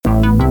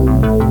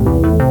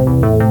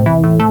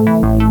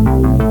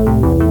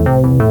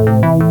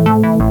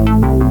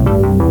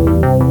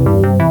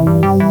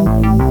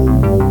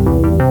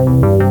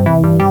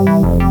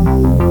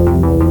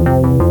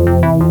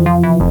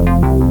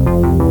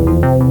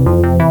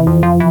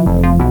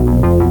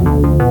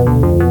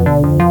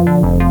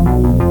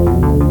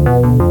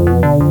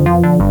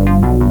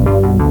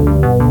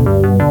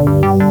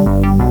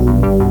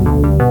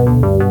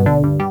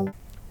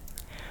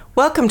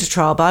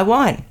Trial by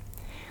Wine.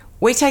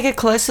 We take a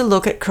closer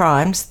look at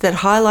crimes that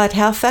highlight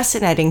how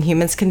fascinating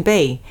humans can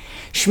be.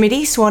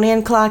 Schmitty, Swanny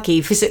and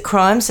Clarkey visit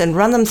crimes and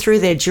run them through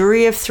their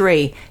jury of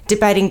 3,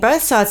 debating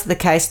both sides of the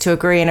case to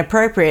agree an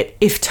appropriate,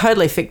 if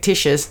totally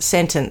fictitious,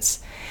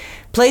 sentence.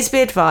 Please be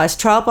advised,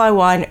 Trial by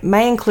Wine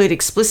may include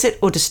explicit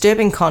or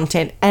disturbing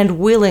content and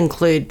will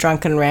include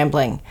drunken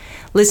rambling.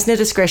 Listener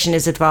discretion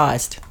is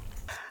advised.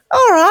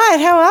 All right,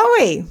 how are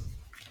we?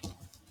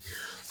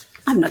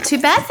 I'm not too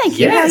bad, thank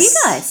you. Yes.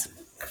 How are you guys?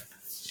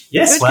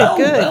 Yes, Good, well,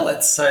 good. well,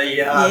 it's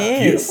a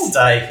beautiful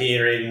day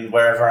here in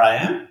wherever I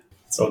am.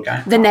 It's all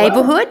going The quite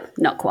neighbourhood?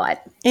 Not quite.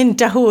 In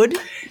the hood.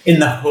 well. In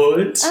the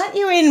hood. Aren't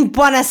you in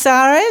Buenos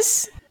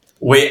Aires?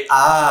 We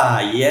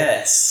are,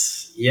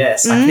 yes.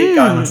 Yes, I keep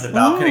going onto the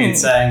balcony and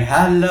saying,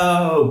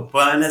 hello,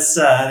 Buenos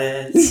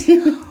Aires.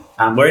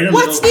 We're in a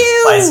What's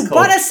little place new?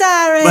 called Buenos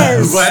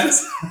Aires.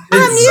 Buenos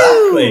I'm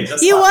Exactly. you.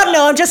 Just You like want that.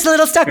 no, I'm just a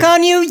little stuck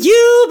on you.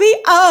 You be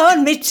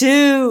on me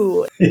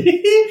too.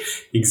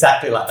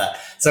 Exactly like that.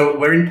 So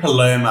we're in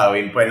Palermo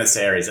in Buenos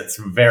Aires. It's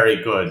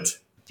very good.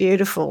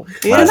 Beautiful.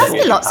 There Beautiful. must be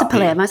Yeah, lots of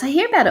puppy. Palermos. I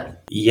hear about it.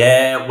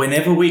 Yeah,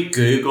 whenever we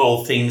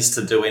Google things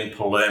to do in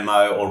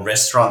Palermo or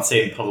restaurants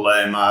in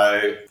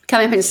Palermo,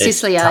 Coming up in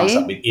Sicily, are comes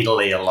up you? with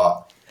Italy a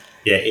lot.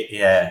 Yeah.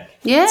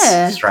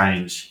 Yeah. It's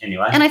strange.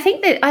 Anyway. And I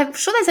think that I'm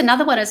sure there's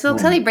another one as well.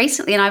 Because only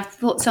recently, and I've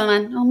thought to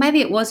someone, oh, maybe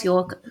it was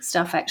your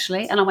stuff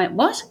actually. And I went,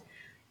 what?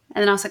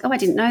 And then I was like, oh, I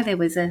didn't know there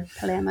was a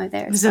Palermo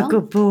there as He's well. a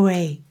good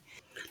boy.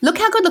 Look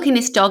how good looking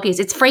this dog is.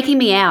 It's freaking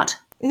me out.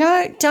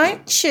 No,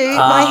 don't shoot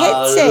my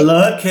headset.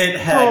 Look at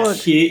how Cord.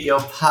 cute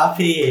your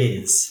puppy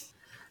is.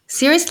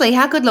 Seriously,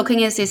 how good looking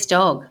is this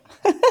dog?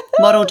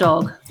 Model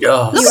dog.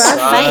 Oh, Look at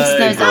that face,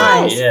 those good.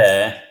 eyes.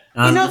 Yeah.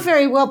 You're not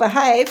very well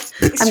behaved.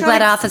 I'm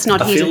glad Arthur's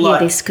not I here to feel hear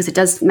like- this because it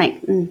does make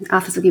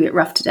Arthur's looking a bit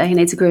rough today. He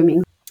needs a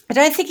grooming. I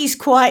don't think he's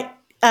quite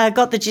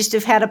got the gist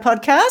of how to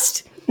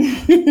podcast.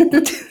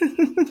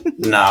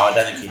 No, I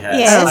don't think he has.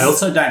 Yes. I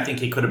also don't think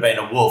he could have been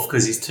a wolf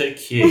because he's too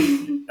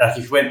cute. Like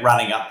if he went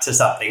running up to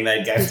something,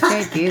 they'd go, It's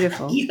very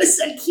beautiful. you were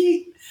so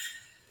cute.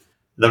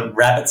 The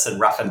rabbits would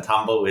rough and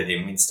tumble with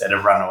him instead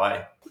of run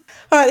away.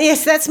 All right,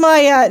 yes, that's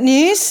my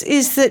news,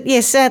 is that,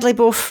 yes, sadly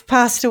Buff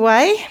passed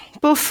away.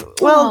 Buff,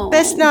 well, Oh.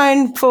 best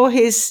known for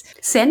his...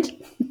 Scent?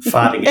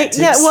 Farting antics.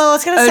 No, well, I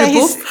was going to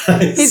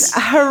say his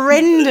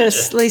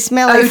horrendously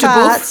smelly Eau de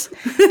farts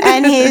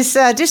and his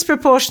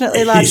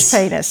disproportionately large His-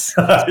 penis.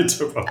 Oh, I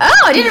didn't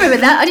remember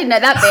that. I didn't know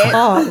that bit.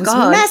 Oh, it was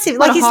God, massive.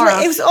 what Like a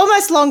horror. it was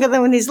almost longer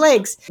than his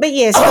legs. But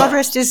yes, God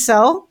rest his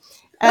soul.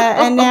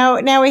 And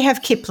now we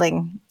have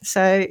Kipling.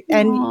 So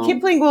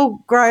Kipling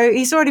will grow.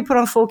 He's already put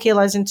on 4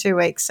 kilos in 2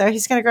 weeks, so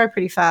he's going to grow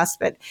pretty fast.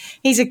 But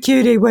he's a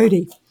cutie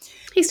wootie.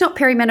 He's not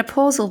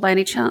perimenopausal by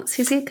any chance,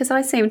 is he? Because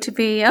I seem to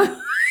be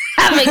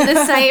having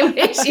the same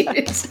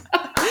issues.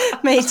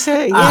 Me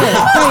too. Yeah,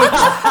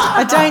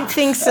 I don't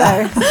think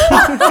so.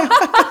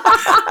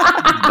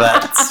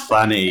 That's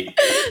funny.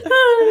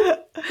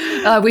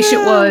 I wish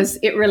it was.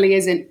 It really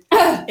isn't.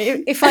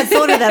 If I'd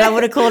thought of that, I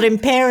would have called him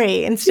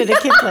Perry instead of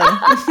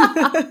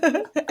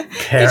Kipling.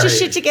 Get your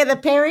shit together,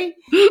 Perry.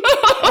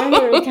 Oh,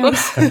 here he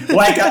comes.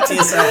 Wake up to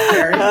yourself,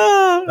 Perry.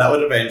 Oh, That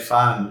would have been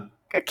fun.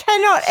 I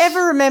cannot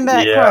ever remember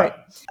that Yeah.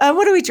 quote.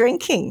 What are we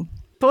drinking?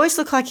 Boys,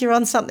 look like you're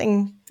on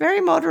something very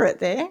moderate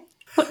there.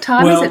 What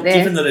time Well, is it there?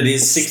 given that it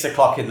is 6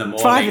 o'clock in the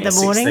morning, 5 in the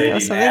or morning or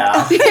 6:30 something.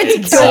 now,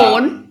 It's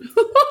dawn.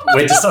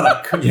 we're just on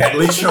a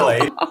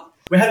literally.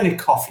 We're having a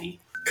coffee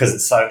because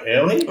it's so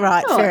early.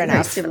 Right, Oh, fair very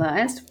enough.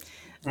 civilised.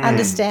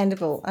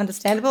 Understandable.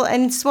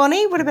 And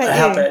Swanny, what about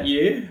How you? about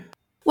you?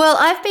 Well,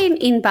 I've been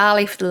in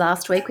Bali for the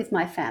last week with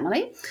my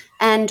family,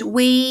 and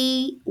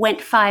we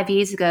went 5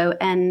 years ago,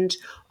 and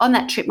on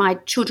that trip my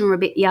children were a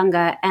bit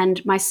younger,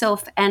 and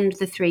myself and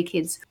the 3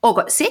 kids all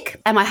got sick,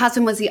 and my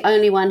husband was the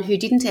only one who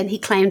didn't, and he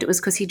claimed it was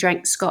because he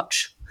drank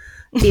scotch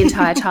the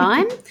entire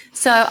time.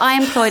 So I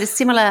employed a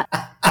similar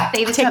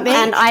Technique.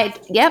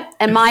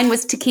 and mine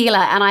was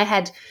tequila, and I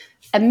had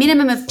a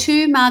minimum of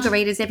 2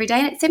 margaritas every day,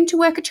 and it seemed to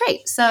work a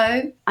treat.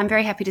 So I'm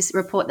very happy to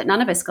report that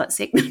none of us got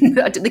sick.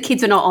 The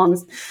kids were not on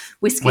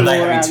whiskey Were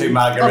they or, having 2 or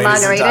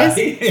margaritas a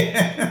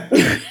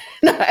day?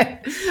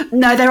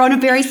 No, they're on a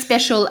very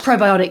special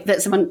probiotic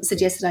that someone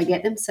suggested I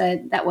get them, so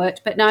that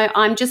worked. But no,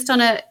 I'm just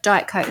on a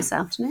Diet Coke this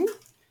afternoon.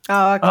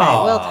 Oh, okay.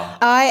 Oh. Well,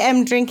 I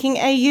am drinking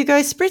a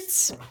Yugo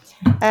Spritz.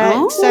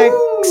 Oh.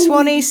 So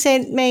Swanny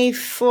sent me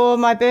for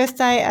my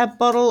birthday a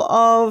bottle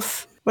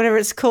of whatever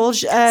it's called,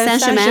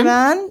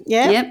 Saint-Germain.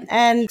 Yeah. Yep.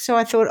 And so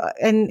I thought,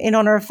 in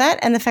honour of that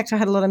and the fact I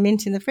had a lot of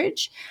mint in the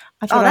fridge,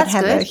 I thought I'd that's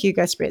have good. a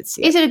Hugo Spritz.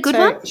 Is it a good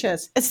one?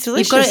 Cheers. It's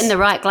delicious. You've got it in the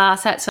right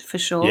glass, that's for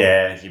sure.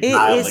 Yeah, you It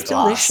nailed is the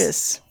glass.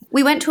 delicious.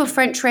 We went to a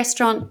French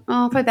restaurant,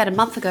 probably about a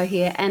month ago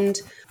here, and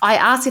I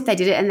asked if they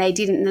did it, and they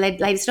didn't. And the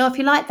lady said, oh, if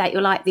you like that,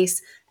 you'll like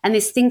this. And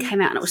this thing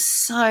came out, and it was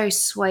so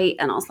sweet.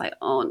 And I was like,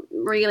 oh,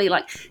 really?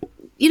 Like,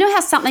 you know how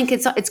something,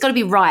 it's got to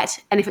be right.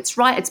 And if it's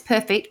right, it's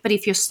perfect. But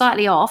if you're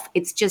slightly off,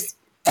 it's just,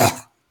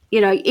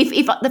 you know, if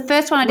the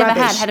first one I'd ever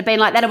Rubbish. had been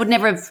like that, I would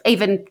never have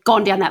even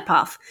gone down that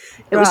path.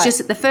 It was Right. just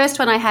that the first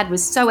one I had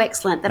was so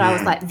excellent that I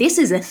was like, this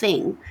is a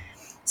thing.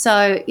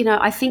 So,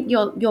 I think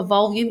your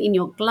volume in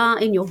your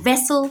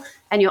vessel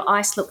and your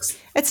ice looks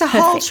It's a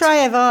perfect. whole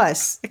tray of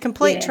ice, a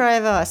complete tray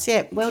of ice,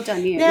 yeah. Well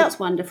done, you. It Now, looks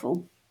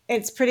wonderful.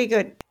 it's pretty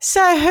good.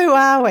 So who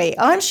are we?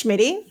 I'm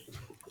Schmitty.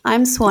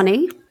 I'm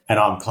Swanny. And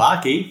I'm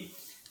Clarky.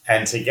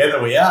 And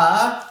together we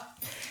are...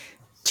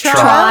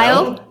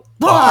 Trial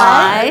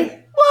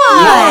by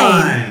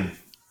Wine.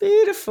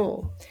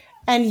 Beautiful.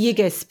 And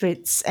Jäger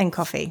spritz and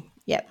coffee.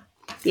 Yep.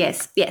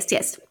 Yes.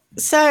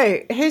 So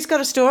who's got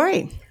a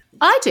story?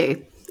 I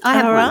do. I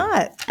have All one.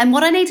 right. And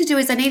what I need to do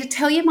is I need to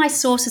tell you my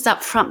sources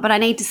up front, but I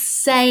need to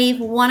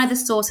save one of the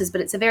sources, but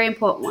it's a very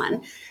important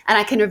one, and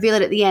I can reveal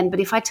it at the end. But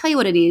if I tell you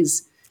what it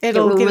is, it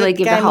will really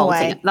give the whole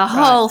thing. The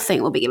whole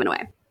thing will be given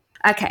away.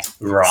 Okay.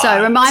 Right.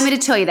 So remind me to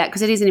tell you that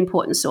because it is an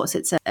important source.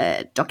 It's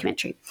a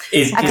documentary.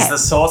 Is the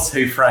source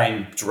Who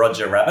Framed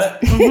Roger Rabbit?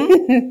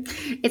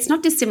 It's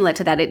not dissimilar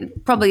to that.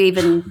 It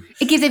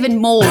gives even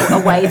more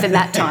away than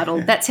that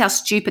title. That's how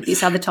stupid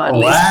this other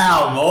title is.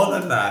 Wow, more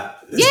than that.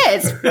 Yeah,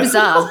 it's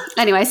bizarre.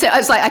 Anyway, so I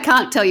was like, I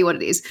can't tell you what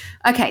it is.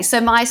 Okay,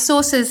 so my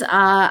sources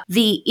are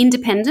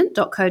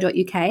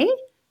theindependent.co.uk,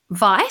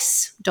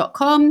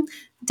 vice.com,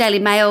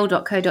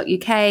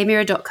 dailymail.co.uk,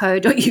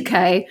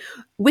 mirror.co.uk,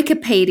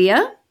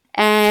 Wikipedia,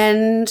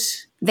 and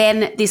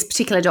then this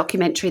particular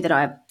documentary that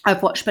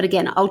I've watched. But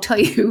again, I'll tell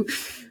you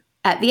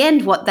at the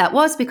end what that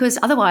was because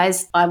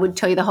otherwise I would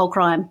tell you the whole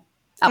crime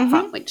up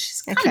front, which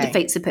kind of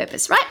defeats the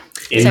purpose, right?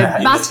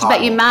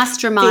 But you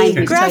must remind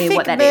me to tell you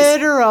what that is.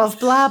 Graphic murder of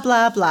blah,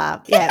 blah,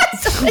 blah. Yeah.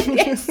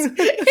 Yes.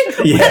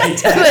 Yeah,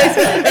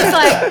 It's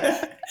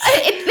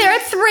like there are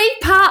 3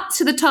 parts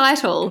to the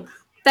title.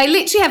 They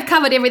literally have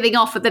covered everything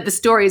off that the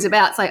story is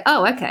about. It's like,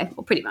 oh, okay,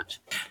 well, pretty much.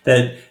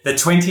 The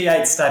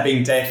 28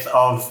 stabbing death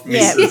of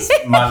Mrs.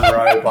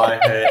 Munro by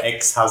her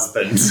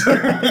ex-husband.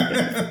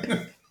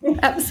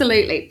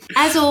 Absolutely.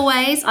 As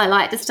always, I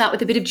like to start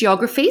with a bit of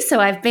geography. So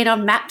I've been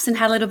on maps and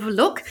had a little bit of a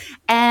look.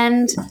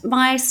 And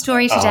my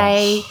story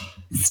today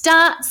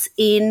starts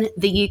in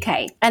the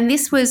UK. And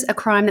this was a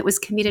crime that was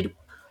committed,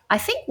 I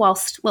think, while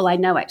both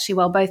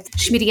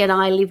Schmitty and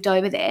I lived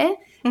over there.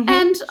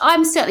 And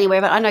I'm certainly aware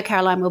of it. I know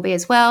Caroline will be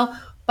as well.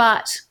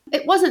 But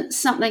it wasn't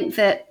something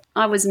that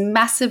I was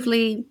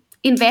massively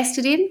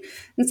invested in.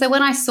 And so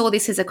when I saw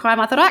this as a crime,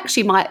 I thought I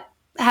actually might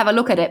have a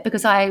look at it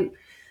because I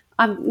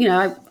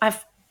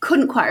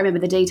couldn't quite remember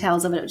the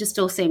details of it. It just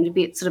all seemed a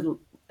bit sort of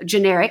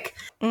generic.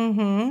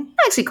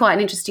 Actually quite an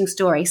interesting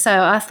story.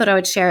 So I thought I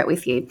would share it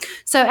with you.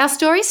 So our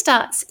story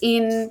starts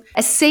in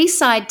a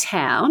seaside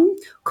town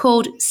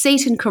called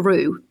Seaton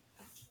Carew,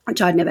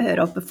 which I'd never heard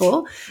of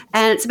before.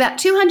 And it's about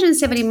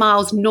 270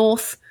 miles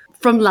north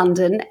from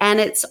London,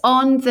 and it's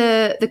on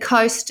the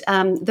coast,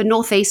 the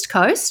northeast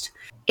coast.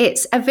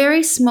 It's a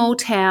very small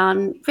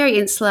town, very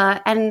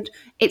insular, and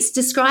it's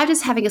described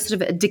as having a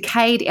sort of a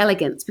decayed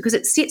elegance because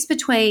it sits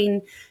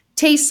between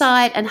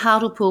Teesside and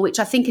Hartlepool, which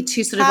I think are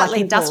two sort of like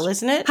industrial.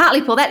 Isn't it?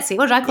 Hartlepool, that's it.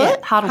 What did I call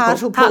it?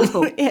 Hartlepool.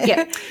 Hartlepool.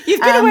 Yeah.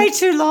 You've been away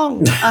too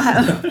long.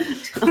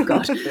 Oh,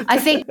 God. I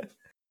think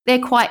they're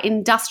quite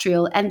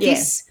industrial, and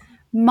this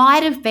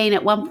might have been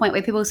at one point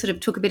where people sort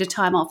of took a bit of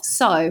time off.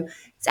 So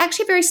it's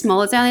actually very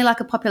small. It's only like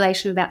a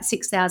population of about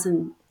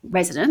 6,000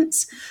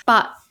 residents,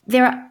 but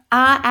there are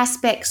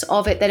aspects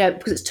of it that are,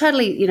 because it's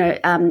totally,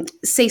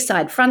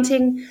 seaside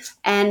fronting,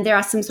 and there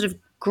are some sort of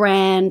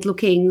grand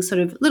looking,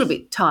 sort of a little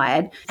bit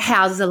tired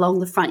houses along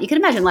the front. You can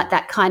imagine like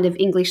that kind of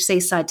English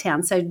seaside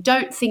town. So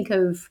don't think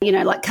of,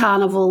 like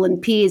Carnival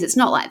and piers. It's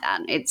not like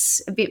that.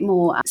 It's a bit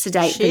more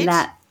sedate than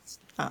that.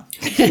 Oh.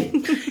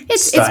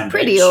 It's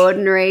pretty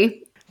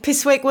ordinary.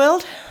 Pissweek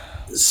world?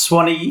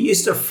 Swanny, you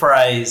used a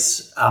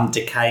phrase,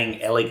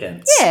 decaying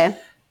elegance. Yeah.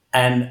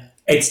 And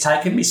it's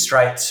taken me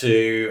straight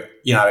to,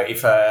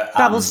 if a...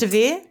 Bubbles de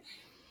Vere?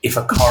 If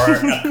a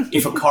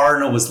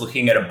coroner was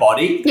looking at a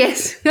body,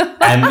 yes,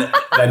 and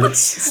they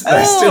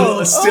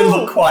still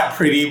look quite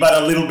pretty,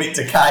 but a little bit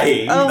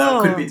decaying,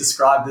 that could be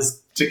described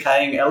as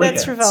decaying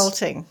elegance. That's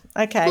revolting.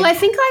 Okay. Well, I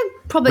think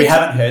we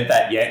haven't heard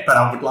that yet, but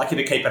I would like you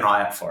to keep an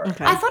eye out for it.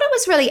 Okay. I thought it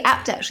was really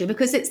apt actually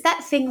because it's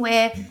that thing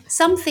where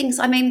some things.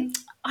 I mean,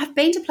 I've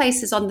been to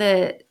places on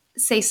the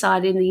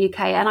seaside in the UK,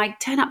 and I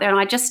turn up there and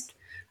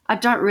I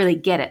don't really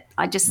get it.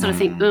 I just sort of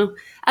think,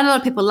 and a lot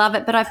of people love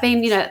it, but I've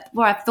been,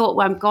 where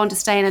I've gone to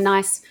stay in a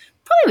nice,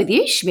 probably with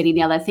you, Schmitty,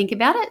 now that I think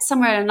about it,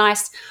 somewhere in a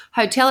nice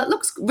hotel. It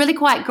looks really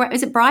quite great.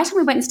 Is it Brighton?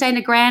 We went and stayed in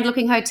a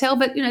grand-looking hotel,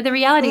 but, the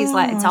reality is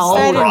like it's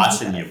old.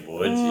 Brighton you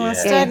would, I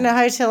stayed in a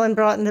hotel in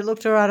Brighton that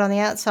looked all right on the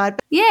outside.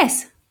 But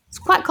yes, it's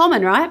quite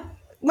common, right?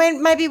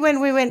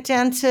 when we went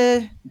down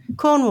to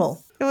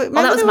Cornwall. That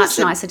was much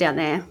nicer down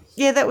there.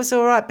 Yeah, that was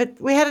all right. But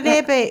we had an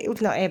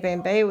Airbnb, not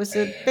Airbnb, it was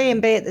a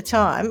B&B at the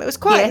time. It was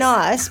quite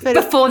nice. But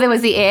before there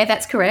was the air,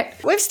 that's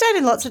correct. We've stayed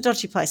in lots of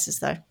dodgy places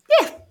though.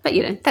 Yeah,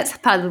 but that's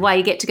part of the way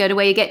you get to go to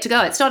where you get to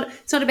go. It's not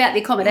about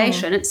the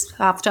accommodation. It's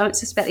half the time. It's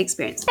just about the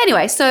experience.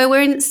 Anyway, so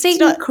we're in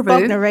Seaton Carew.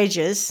 Bognor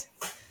Regis.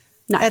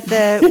 No. At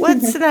the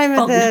what's the name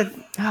of the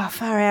Oh,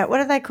 far out.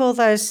 What do they call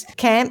those?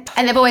 Camp?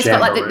 And they've always got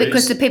like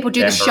because the people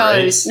do the Jamborees.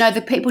 shows. No,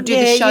 the people do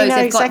the Yeah, shows. you know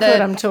They've exactly got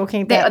what I'm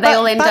talking about. They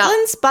all end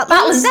Butlins? up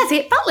Butlins. That's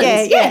it.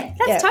 Butlins. Yeah,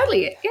 that's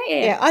totally it.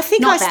 Yeah. I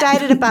think Not I that.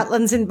 stayed at a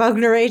Butlins in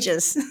Bognor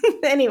Regis.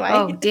 Anyway.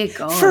 Oh, dear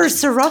God. For a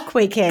Ciroc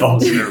weekend.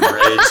 Bognor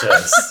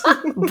Regis.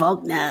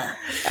 Bognor.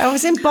 I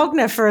was in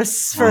Bognor for a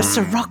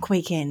Ciroc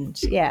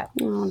weekend. Yeah.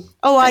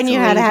 I knew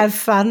how to really have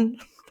fun.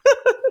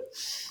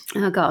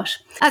 Oh, gosh.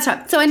 That's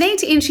right. So I need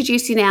to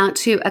introduce you now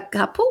to a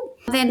couple.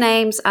 Their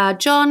names are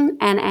John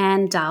and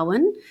Anne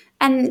Darwin.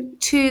 And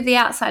to the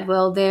outside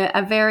world, they're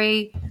a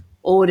very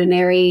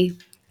ordinary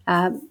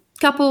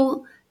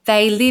couple.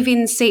 They live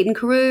in Seaton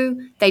Carew.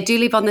 They do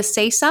live on the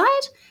seaside.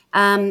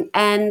 And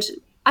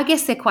I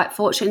guess they're quite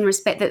fortunate in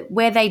respect that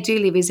where they do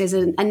live is there's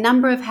a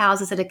number of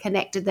houses that are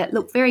connected that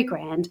look very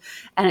grand.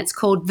 And it's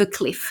called The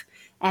Cliff.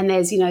 And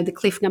there's, the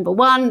cliff number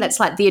 1. That's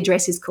like the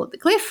address is called The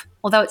Cliff,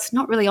 although it's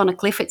not really on a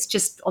cliff. It's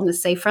just on the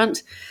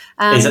seafront.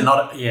 Is it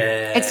not?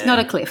 Yeah. It's not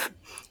a cliff.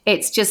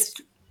 It's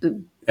just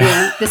the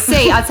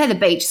sea. I'd say the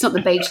beach. It's not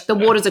the beach. The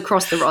water's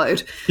across the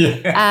road.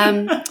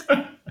 Yeah.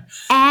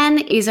 Anne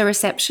is a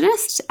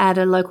receptionist at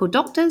a local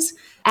doctor's,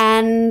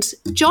 and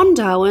John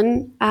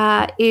Darwin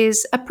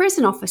is a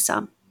prison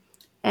officer.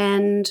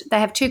 And they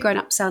have 2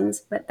 grown-up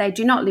sons, but they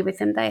do not live with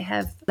them. They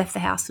have left the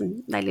house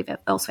and they live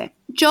elsewhere.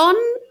 John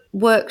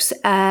works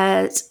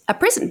at a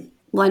prison.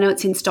 Well, I know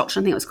it's in Stockton.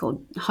 I think it was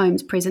called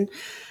Holmes Prison.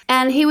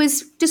 And he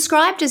was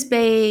described as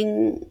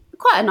being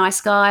quite a nice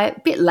guy, a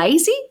bit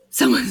lazy,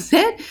 someone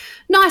said.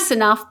 Nice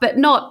enough, but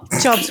not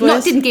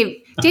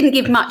didn't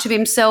give much of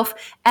himself.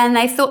 And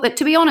they thought that,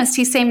 to be honest,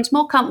 he seemed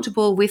more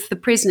comfortable with the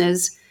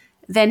prisoners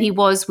than he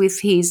was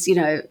with his,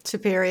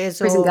 superiors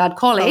prison or guard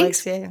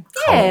colleagues.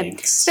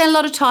 Colleagues. Spent a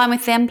lot of time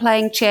with them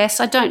playing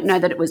chess. I don't know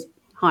that it was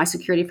high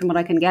security from what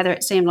I can gather.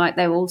 It seemed like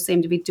they all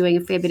seemed to be doing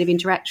a fair bit of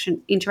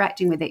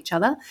interacting with each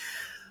other.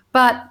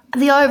 But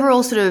the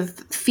overall sort of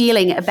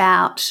feeling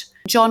about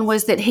John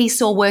was that he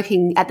saw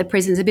working at the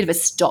prison as a bit of a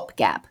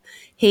stopgap.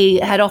 He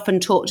had often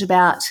talked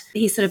about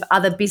his sort of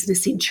other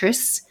business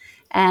interests,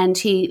 and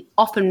he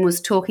often was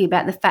talking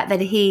about the fact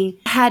that he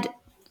had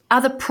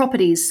other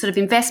properties, sort of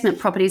investment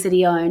properties that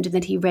he owned and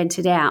that he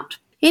rented out.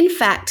 In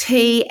fact,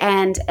 he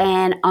and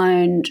Anne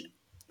owned,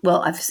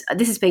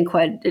 this has been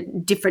quoted a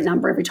different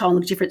number every time,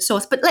 a different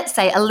source, but let's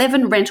say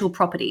 11 rental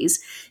properties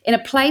in a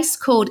place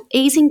called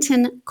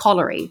Easington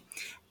Colliery.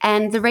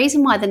 And the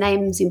reason why the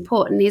name's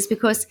important is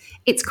because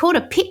it's called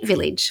a pit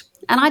village.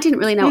 And I didn't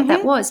really know what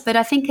that was, but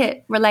I think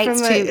it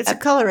relates to... It's a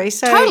colliery,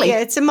 so totally. Yeah,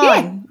 it's a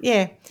mine.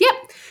 Yeah. Yep.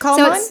 Coal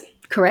so mine? It's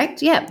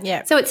correct,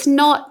 yeah. So it's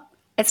not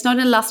an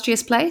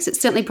illustrious place. It's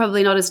certainly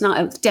probably not as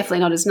nice. It's definitely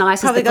not as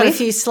nice Probably as the got cliff. a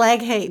few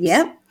slag heaps.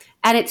 Yep.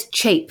 And it's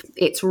cheap.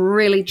 It's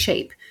really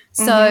cheap.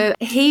 So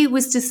he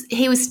was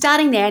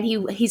starting there,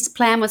 and his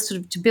plan was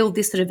sort of to build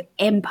this sort of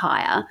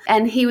empire.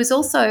 And he was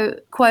also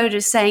quoted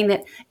as saying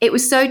that it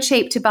was so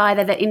cheap to buy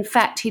that in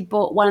fact he'd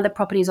bought one of the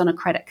properties on a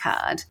credit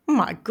card. Oh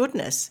my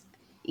goodness.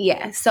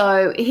 Yeah.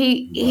 So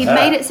he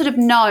made it sort of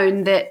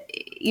known that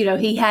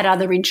he had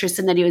other interests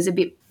and that he was a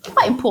bit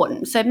quite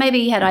important. So maybe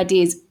he had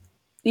ideas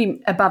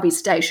above his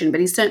station, but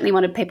he certainly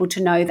wanted people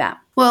to know that.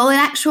 Well, in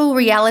actual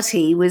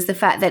reality was the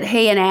fact that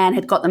he and Anne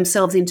had got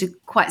themselves into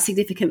quite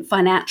significant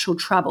financial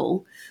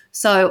trouble.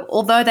 So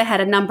although they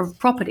had a number of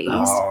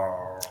properties,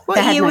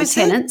 they had no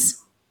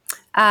tenants.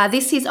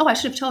 This is, I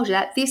should have told you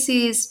that. This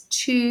is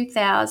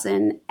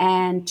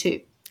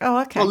 2002.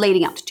 Oh, okay. Or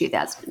leading up to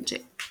 2002.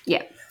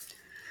 Yeah.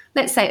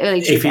 Let's say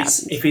early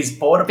 2000s. If he's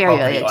bought a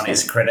property on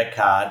his credit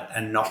card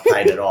and not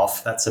paid it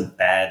off, that's a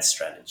bad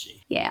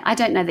strategy. Yeah, I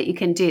don't know that you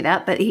can do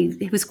that, but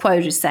he was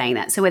quoted as saying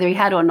that. So whether he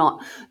had or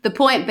not, the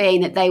point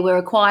being that they were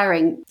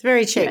acquiring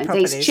very cheap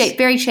properties. These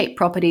very cheap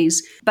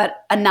properties,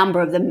 but a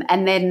number of them.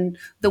 And then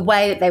the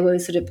way that they were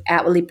sort of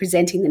outwardly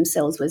presenting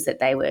themselves was that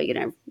they were,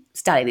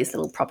 starting this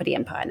little property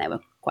empire, and they were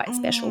quite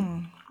special.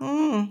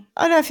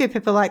 I know a few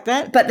people like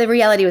that. But the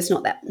reality was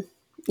not that.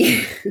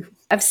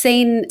 I've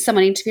seen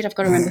someone interviewed, I've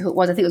got to remember who it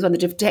was, I think it was one of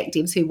the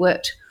detectives who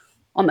worked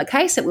on the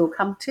case that we'll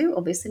come to,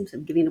 obviously, I'm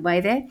sort of giving it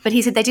away there. But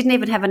he said they didn't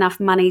even have enough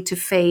money to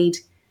feed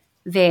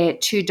their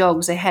 2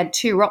 dogs. They had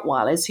 2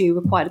 Rottweilers who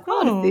required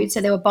quite a lot of food, so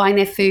they were buying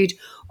their food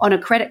on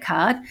a credit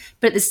card.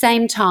 But at the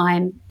same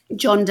time,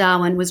 John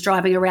Darwin was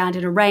driving around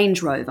in a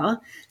Range Rover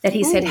that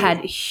he said had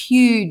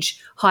huge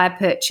hire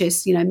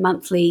purchase,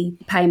 monthly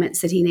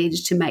payments that he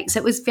needed to make. So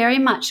it was very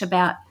much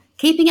about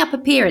keeping up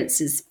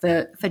appearances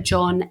for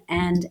John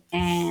and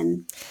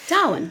Anne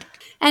Darwin.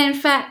 And in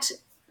fact,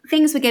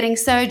 things were getting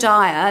so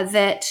dire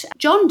that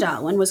John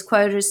Darwin was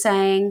quoted as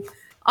saying,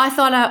 I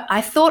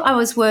thought I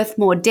was worth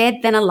more dead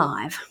than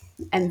alive.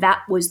 And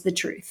that was the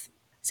truth.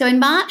 So in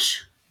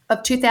March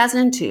of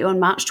 2002,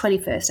 on March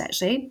 21st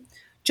actually,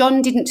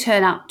 John didn't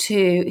turn up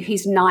to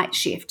his night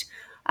shift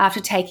after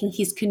taking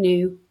his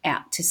canoe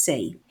out to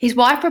sea. His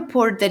wife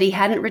reported that he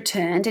hadn't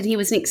returned, and he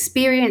was an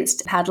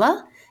experienced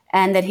paddler,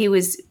 and that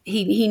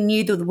he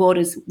knew the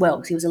waters well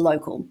because he was a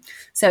local.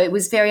 So it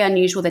was very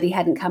unusual that he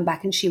hadn't come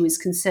back, and she was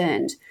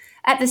concerned.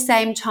 At the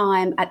same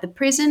time, at the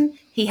prison,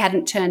 he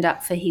hadn't turned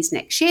up for his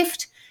next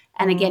shift,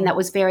 And again, that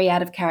was very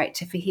out of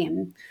character for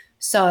him.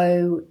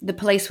 So the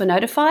police were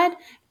notified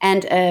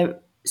and a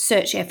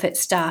search effort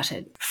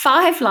started.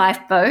 5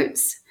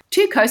 lifeboats,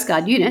 2 Coast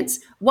Guard units,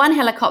 1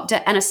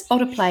 helicopter and a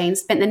spotter plane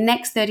spent the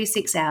next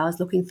 36 hours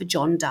looking for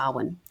John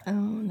Darwin. Oh,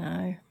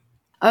 no.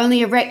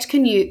 Only erect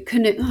canoe.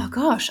 Oh,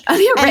 gosh.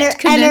 Only erect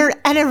canoe.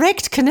 An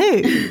erect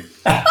canoe.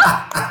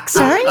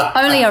 Sorry?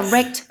 Only a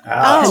wrecked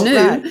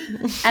canoe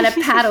and a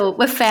paddle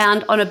were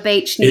found on a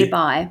beach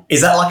nearby.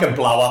 Is that like a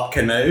blow-up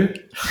canoe?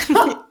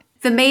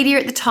 The media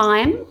at the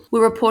time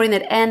were reporting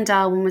that Anne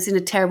Darwin was in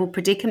a terrible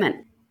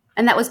predicament.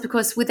 And that was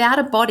because without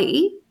a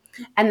body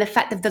and the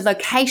fact of the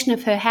location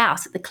of her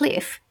house at the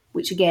cliff,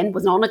 which again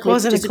was not on a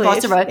cliff, just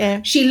across the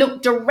road, she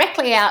looked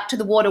directly out to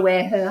the water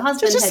where her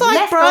husband had like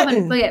left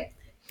Brighton. from.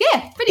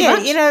 Yeah, pretty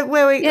much. You know,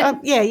 where we...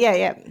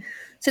 Yeah.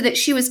 So that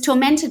she was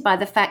tormented by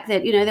the fact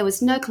that, you know, there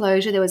was no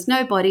closure, there was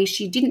no body,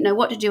 she didn't know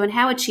what to do, and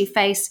how would she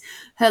face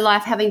her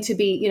life having to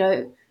be, you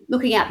know,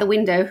 looking out the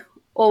window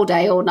all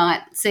day, all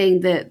night,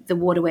 seeing the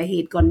water where he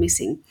had gone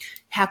missing.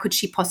 How could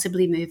she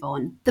possibly move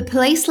on? The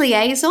police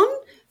liaison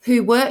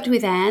who worked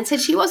with Anne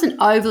said she wasn't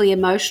overly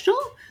emotional,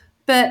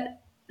 but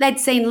they'd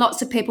seen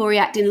lots of people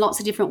react in lots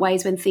of different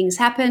ways when things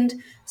happened.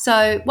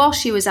 So while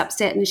she was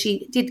upset and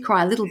she did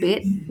cry a little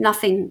bit,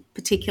 nothing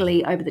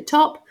particularly over the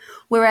top,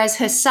 whereas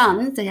her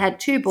son, they had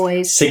 2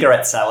 boys.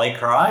 Cigarette Sally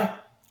cry.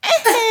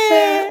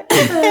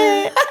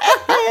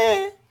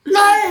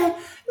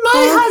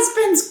 My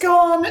husband's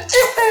gone.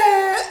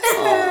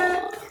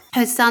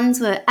 Her sons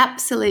were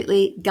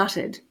absolutely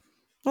gutted.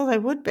 Well, they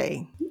would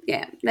be.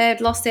 Yeah, they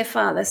had lost their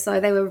father, so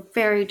they were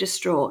very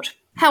distraught.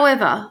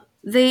 However,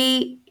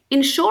 the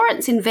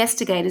insurance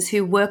investigators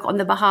who work on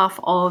the behalf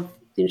of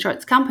the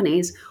insurance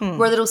companies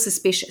were a little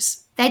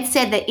suspicious. They'd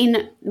said that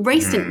in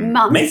recent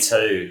months... Me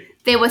too.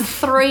 There were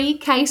 3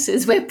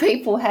 cases where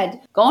people had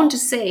gone to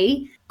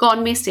sea,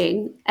 gone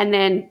missing, and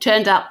then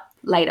turned up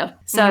later.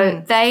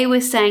 So they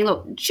were saying,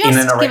 look, just in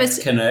an give erect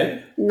us...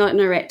 canoe? Not an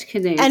erect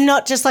canoe. And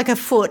not just like a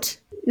foot.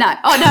 No.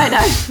 Oh,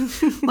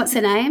 no. What's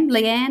her name?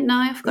 Leanne? No,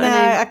 I forgot her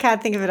name. I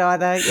can't think of it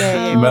either.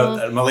 Yeah.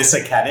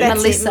 Melissa Caddick.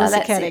 Melissa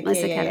Caddick.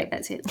 Melissa Caddick,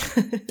 that's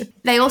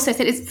it. They also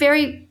said it's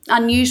very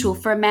unusual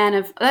for a man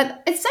of...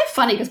 It's so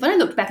funny because when I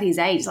looked back at his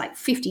age, like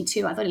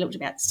 52, I thought he looked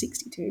about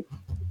 62,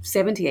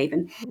 70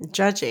 even.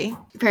 Judgy.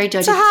 Very judgy.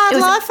 It's a hard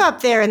life up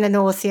there in the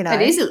north, you know.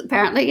 It is,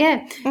 apparently,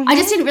 yeah. I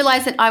just didn't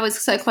realise that I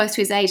was so close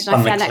to his age and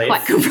I found that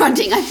quite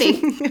confronting, I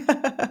think.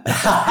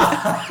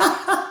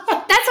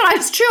 That's what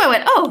it's true. I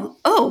went,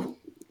 oh,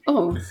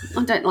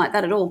 I don't like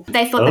that at all.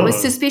 They thought they were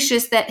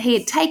suspicious that he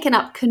had taken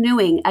up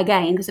canoeing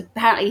again because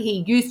apparently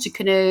he used to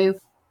canoe,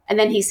 and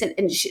then he said,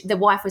 and the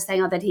wife was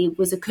saying that he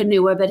was a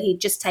canoer, but he'd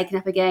just taken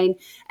up again.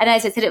 And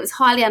as I said, it was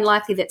highly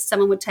unlikely that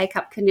someone would take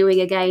up canoeing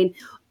again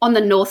on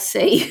the North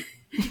Sea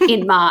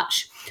in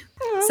March.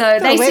 So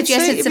they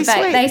suggested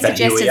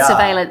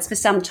surveillance for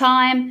some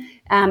time,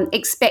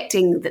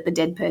 expecting that the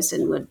dead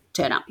person would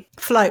turn up.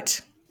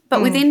 Float.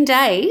 But within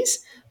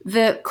days,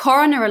 the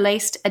coroner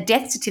released a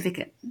death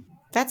certificate.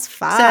 That's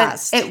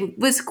fast. So it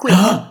was quick.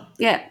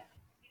 Yeah.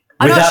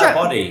 Without a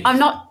body? I'm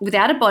not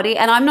without a body,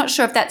 and I'm not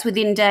sure if that's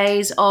within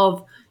days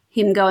of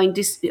him him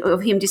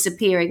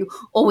disappearing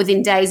or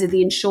within days of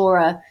the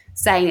insurer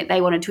saying that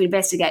they wanted to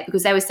investigate,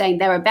 because they were saying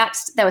they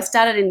were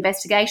started an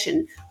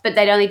investigation, but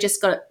it only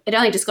just got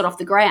off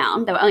the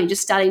ground. They were only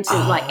just starting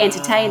to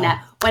entertain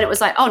that when it was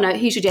like, oh no,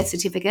 here's your death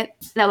certificate.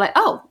 And they're like,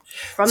 oh,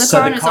 from the coroner's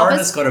office. So the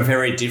coroner's got a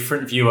very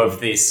different view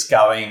of this,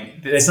 going,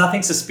 there's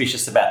nothing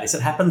suspicious about this.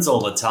 It happens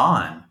all the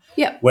time.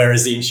 Yeah.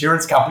 Whereas the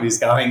insurance company's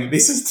going,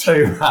 this is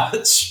too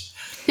much.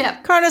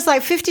 Yeah. Coroner's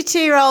like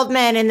 52-year-old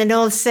man in the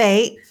North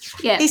Sea.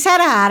 Yeah. He's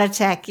had a heart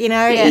attack, you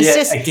know. Yeah. It's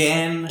just,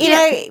 again. You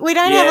know, we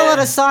don't have a lot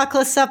of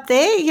cyclists up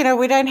there. You know,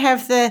 we don't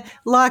have the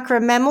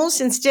lycra mammals.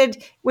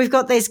 Instead, we've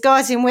got these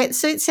guys in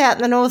wetsuits out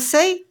in the North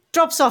Sea.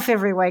 Drops off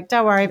every week.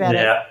 Don't worry about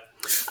it.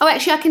 Oh,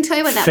 actually, I can tell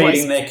you what that was.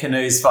 Feeding their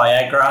canoes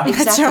Viagra.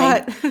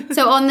 Exactly. That's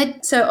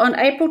right. So on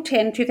April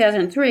 10,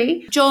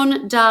 2003,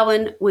 John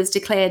Darwin was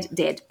declared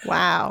dead.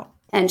 Wow.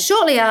 And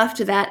shortly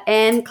after that,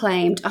 Anne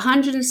claimed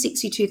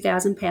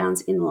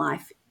 £162,000 in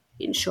life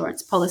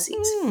insurance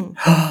policies.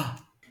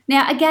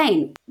 Now,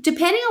 again,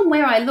 depending on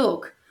where I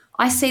look,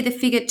 I see the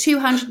figure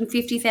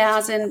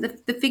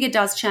 250,000. The figure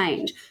does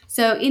change.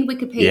 So in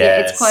Wikipedia,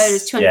 it's quoted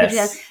as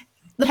 250,000.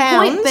 The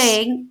point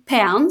being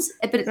pounds,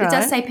 but it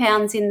does say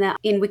pounds in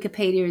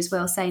Wikipedia as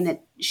well, saying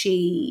that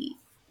she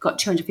got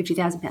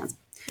 £250,000.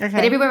 Okay.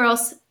 But everywhere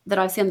else that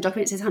I've seen on the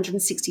document, it says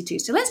 162.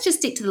 So let's just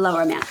stick to the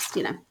lower amounts,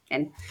 you know,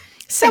 and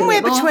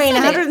somewhere between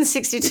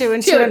 162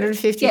 and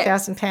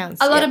 250,000 pounds.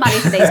 A lot of money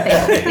for these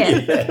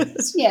people.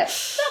 Yeah,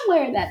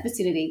 somewhere in that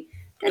vicinity.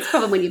 That's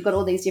probably when you've got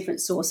all these different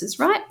sources,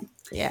 right?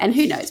 Yeah. And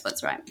who knows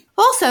what's right.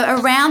 Also,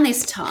 around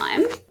this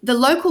time, the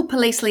local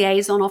police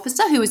liaison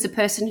officer, who was the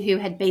person who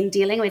had been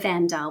dealing with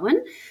Anne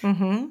Darwin,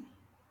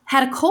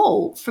 had a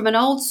call from an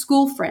old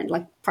school friend,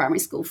 like primary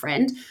school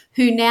friend,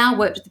 who now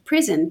worked at the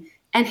prison.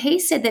 And he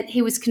said that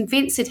he was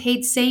convinced that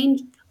he'd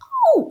seen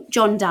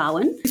John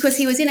Darwin because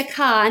he was in a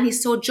car and he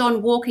saw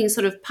John walking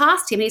sort of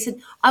past him. And he said,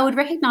 I would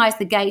recognise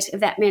the gait of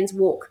that man's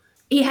walk.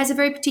 He has a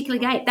very particular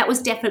gait. That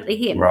was definitely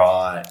him.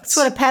 Right. That's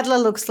what a paddler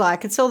looks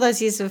like. It's all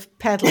those years of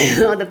paddling.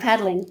 Oh, the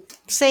paddling.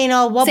 Seen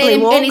old wobbly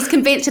walk. And he's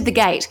convinced of the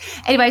gait.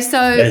 Anyway,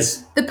 so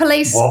the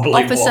police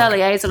officer,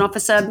 liaison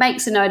officer,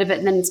 makes a note of it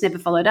and then it's never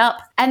followed up.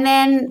 And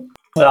then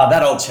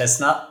that old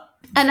chestnut.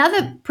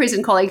 Another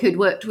prison colleague who'd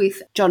worked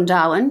with John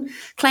Darwin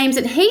claims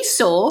that he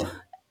saw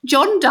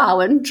John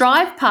Darwin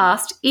drive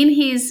past in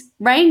his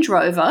Range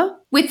Rover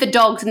with the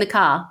dogs in the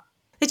car.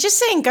 They're just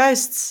seeing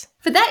ghosts.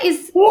 But that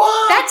is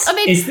what?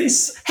 Is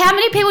this? How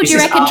many people do you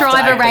reckon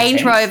drive a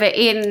Range Rover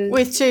in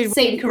with two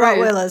Canoe?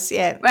 Rottweilers?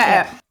 Yeah.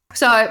 Right.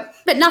 So,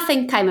 but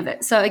nothing came of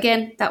it. So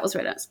again, that was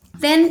ridiculous.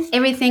 Then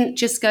everything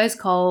just goes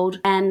cold,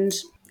 and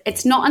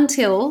it's not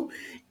until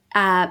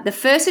the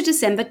 1st of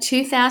December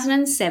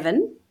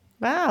 2007.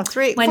 Wow,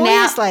 4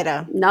 years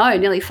later. No,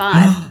 nearly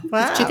 5.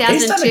 Wow.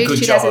 2002,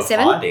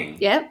 2007.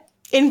 Yep.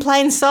 In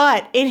plain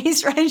sight, in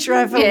his Range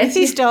Rover with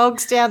his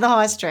dogs down the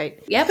high street.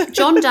 Yep.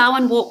 John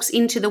Darwin walks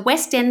into the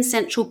West End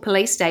Central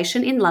Police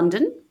Station in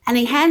London and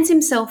he hands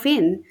himself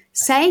in,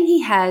 saying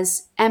he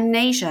has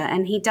amnesia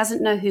and he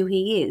doesn't know who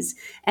he is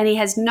and he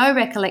has no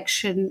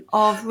recollection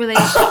of really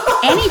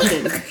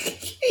anything.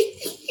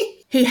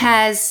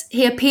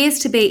 He appears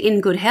to be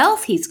in good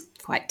health. He's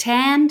quite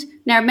tanned.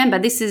 Now, remember,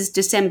 this is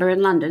December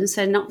in London,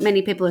 so not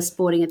many people are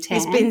sporting a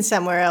tan. He's been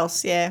somewhere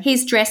else, yeah.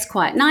 He's dressed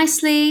quite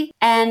nicely,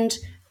 and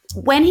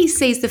when he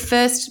sees the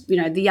first,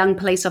 the young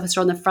police officer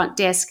on the front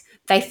desk,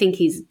 they think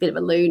he's a bit of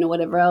a loon or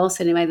whatever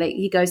else. Anyway,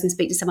 he goes and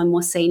speaks to someone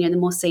more senior, and the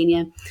more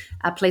senior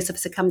police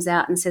officer comes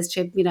out and says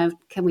to him,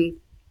 can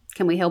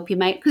we help you,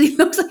 mate? Because he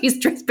looks like he's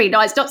dressed pretty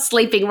nice, not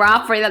sleeping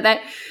rough or anything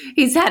like that.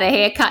 He's had a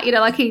haircut,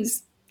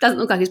 doesn't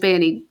look like he's been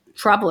in any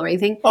trouble or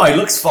anything. Oh, he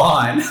looks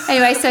fine.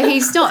 Anyway, so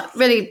he's not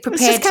really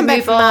prepared to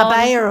move on. on.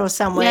 Marbella or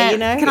somewhere,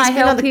 Can I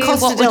help you?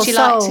 What would you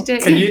like to do?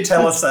 Can you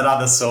tell us that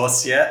other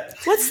source yet?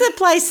 What's the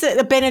place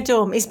the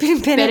Benidorm? He's been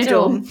in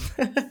Benidorm.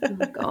 Oh,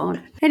 my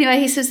God. Anyway,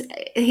 he says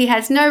he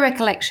has no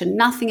recollection,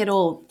 nothing at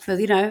all for,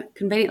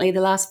 conveniently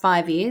the last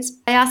 5 years.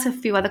 I asked a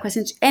few other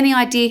questions. Any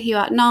idea who you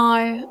are?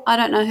 No, I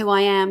don't know who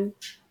I am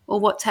or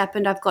what's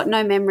happened. I've got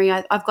no memory.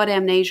 I've got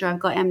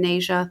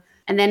amnesia.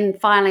 And then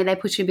finally they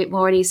push him a bit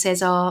more and he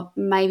says,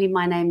 maybe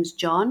my name's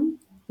John.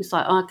 He's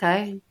like,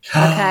 okay.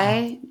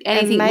 Anything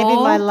and maybe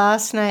more? My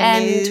last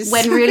name is. And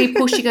when really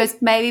pushed, he goes,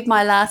 maybe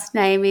my last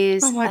name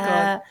is. Oh, my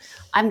God.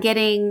 I'm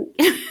getting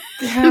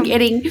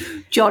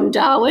John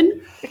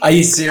Darwin. Are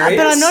you serious?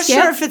 But I'm not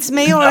sure if it's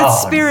me or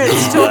it's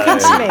spirits talking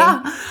to me.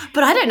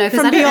 But I don't know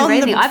because I don't remember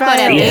anything. I've got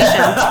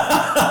amnesia.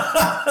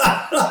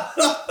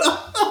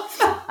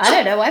 I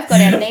don't know. I've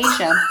got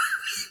amnesia.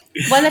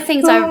 One of the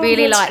things I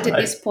really liked at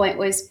this point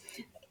was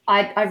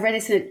I read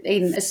this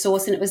in a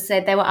source and it was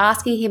said they were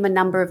asking him a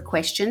number of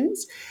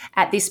questions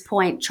at this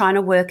point, trying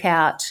to work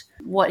out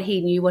what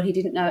he knew, what he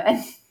didn't know.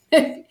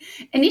 And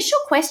initial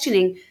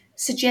questioning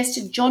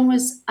suggested John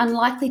was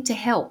unlikely to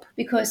help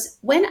because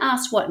when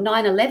asked what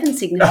 9/11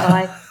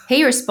 signified,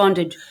 he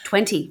responded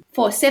 20.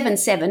 For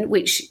 7/7,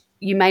 which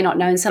you may not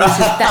know in some sense,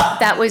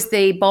 that was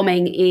the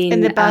bombing in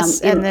the bus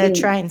and the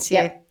trains,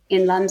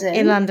 in London.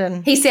 In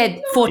London. He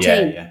said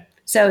 14. Yeah.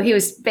 So he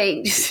was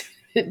being just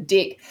a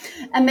dick.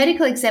 A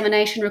medical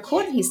examination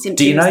recorded his symptoms.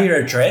 Do you know your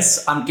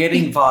address? I'm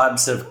getting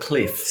vibes of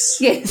cliffs.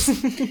 Yes.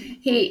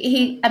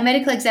 A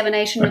medical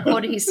examination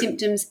recorded his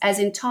symptoms as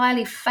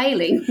entirely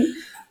failing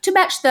to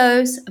match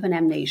those of an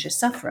amnesia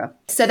sufferer.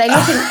 So they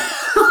look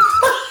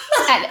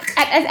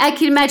I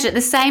can imagine at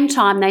the same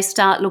time they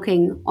start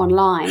looking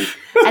online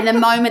and the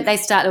moment they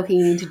start looking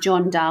into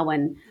John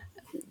Darwin,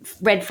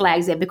 red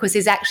flags there because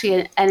there's actually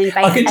an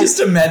invasive. I can just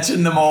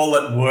imagine them all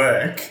at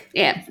work.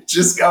 Yeah.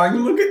 Just going,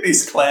 look at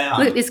this clown.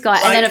 Look at this guy.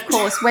 And then, of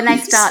course, when they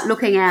start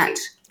looking at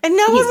and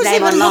no one was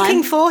even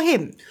looking for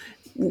him.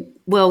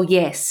 Well,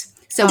 yes.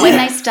 So when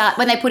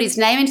they put his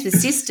name into the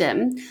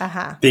system,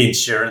 the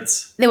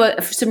insurance, there were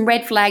some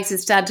red flags that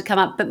started to come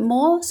up, but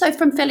more so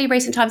from fairly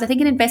recent times. I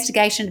think an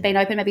investigation had been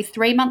open maybe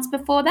 3 months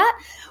before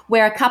that,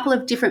 where a couple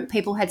of different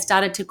people had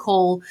started to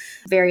call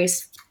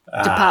various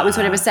departments,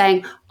 whatever,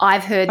 saying,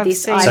 I've heard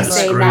this, I've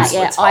seen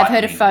that, I've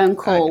heard a phone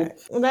call. Okay.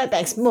 Well, that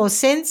makes more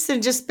sense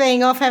than just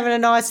being off having a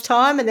nice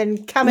time and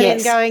then coming in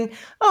and going,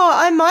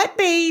 I might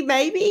be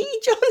maybe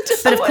John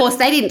Darwin. But, of course,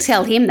 they didn't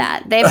tell him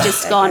that. They've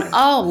just gone,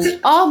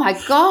 oh, my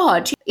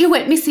God, you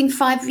went missing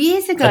 5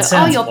 years ago.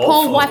 Oh, your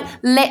poor wife.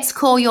 Let's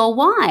call your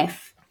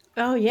wife.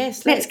 Oh,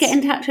 yes. Let's get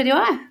in touch with your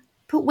wife.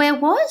 But where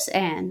was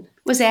Anne?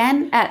 Was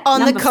Anne at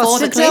on number the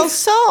Costa del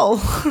Sol?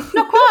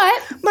 Not quite.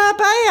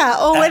 Marbella.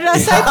 Or where did I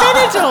say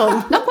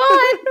Benidorm? Not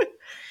quite.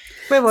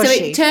 Where was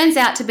she? It turns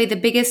out to be the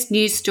biggest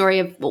news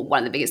story one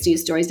of the biggest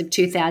news stories of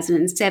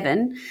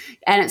 2007.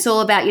 And it's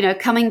all about,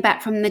 coming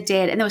back from the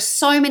dead. And there were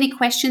so many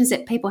questions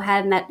that people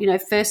had in that,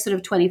 first sort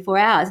of 24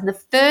 hours. And the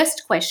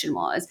first question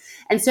was,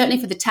 and certainly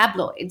for the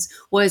tabloids,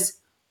 was,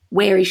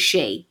 where is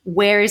she?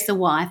 Where is the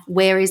wife?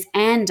 Where is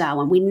Anne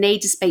Darwin? We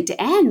need to speak to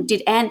Anne.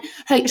 Did Anne,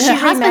 her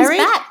husband's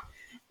back.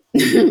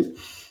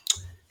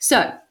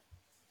 So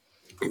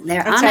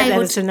They're I'd say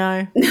unable that to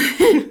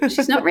know.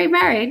 She's not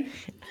remarried.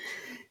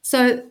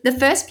 So the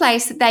first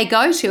place that they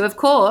go to, of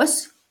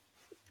course,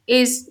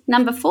 is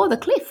number 4, the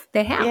cliff,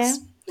 their house.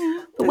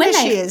 Yeah. But There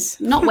she is.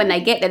 not when they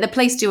get there, the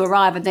police do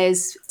arrive and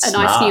there's a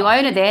nice Smart. new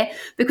owner there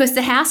because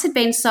the house had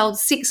been sold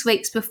 6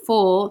 weeks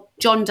before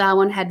John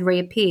Darwin had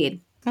reappeared.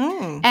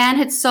 Anne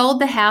had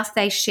sold the house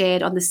they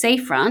shared on the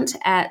seafront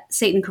at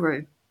Seaton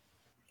Carew.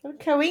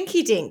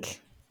 Coinky dink.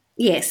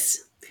 Yes.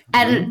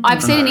 And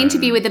I've seen an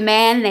interview with the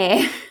man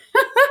there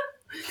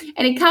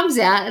and he comes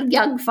out, a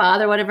young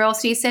father or whatever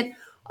else, and he said,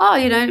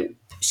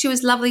 she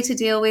was lovely to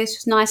deal with. She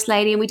was a nice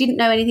lady, and we didn't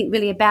know anything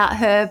really about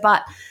her,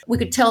 but we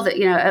could tell that,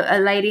 a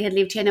lady had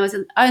lived here. And there was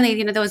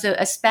there was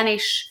a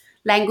Spanish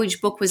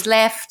language book was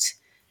left,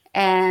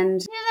 and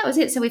that was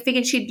it. So we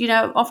figured she'd,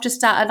 off to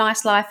start a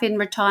nice life in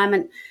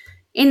retirement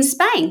in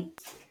Spain.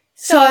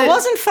 So I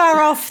wasn't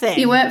far off then.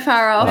 You weren't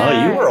far off. Oh,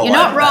 you were all You're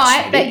not over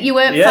right, that, but you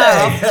weren't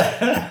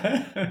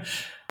far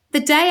off. The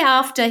day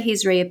after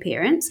his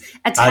reappearance,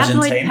 a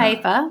tabloid Argentina?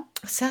 paper...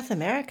 South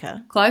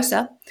America.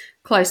 Closer.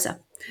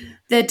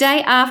 The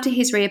day after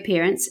his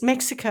reappearance...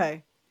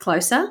 Mexico.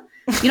 Closer.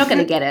 You're not going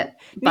to get it.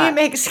 New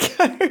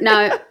Mexico.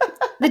 No.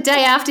 The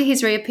day after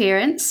his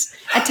reappearance,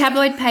 a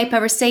tabloid paper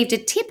received a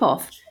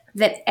tip-off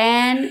that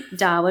Anne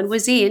Darwin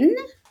was in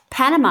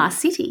Panama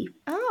City.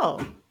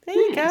 Oh, there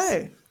you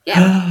go.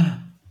 Yeah.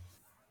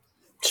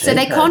 So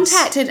they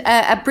contacted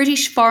a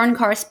British foreign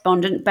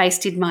correspondent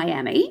based in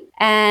Miami,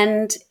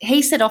 and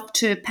he set off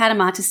to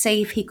Panama to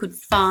see if he could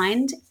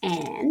find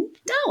Anne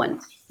Darwin.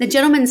 The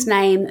gentleman's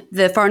name,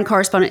 the foreign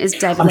correspondent, is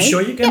David I'm Lee.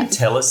 sure you're going to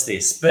tell us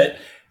this, but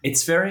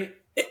it's very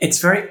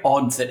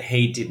odd that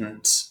he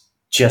didn't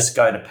just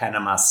go to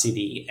Panama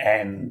City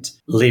and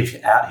live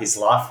out his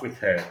life with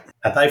her.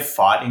 Are they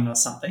fighting or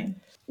something?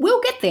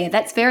 We'll get there.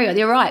 That's very odd.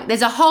 You're right.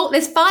 There's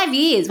 5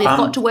 years we've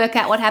got to work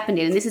out what happened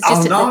in, and this is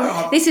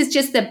just this is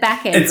just the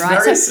back end, it's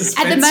right? Very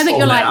so at the moment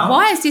you're now. like,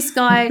 why has this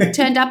guy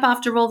turned up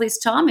after all this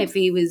time? If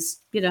he was,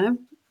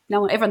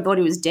 everyone thought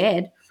he was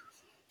dead.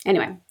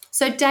 Anyway,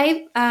 so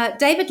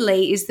David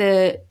Lee is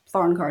the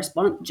foreign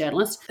correspondent,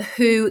 journalist,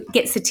 who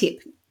gets the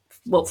tip.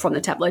 Well, from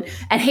the tabloid,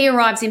 and he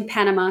arrives in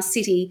Panama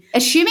City,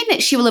 assuming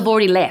that she will have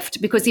already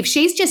left, because if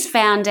she's just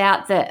found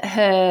out that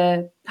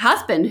her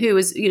husband, who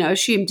was,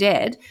 assumed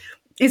dead,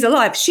 is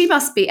alive, she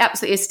must be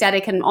absolutely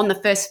ecstatic and on the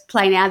first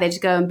plane out there to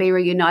go and be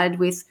reunited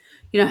with,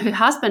 her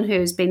husband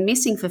who's been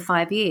missing for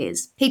 5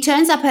 years. He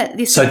turns up at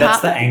this So apartment.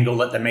 that's the angle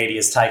that the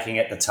media's taking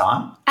at the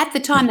time? At the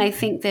time, they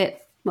think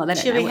that, they don't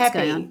She'll know be what's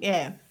happy. going on.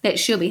 Yeah. That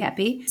she'll be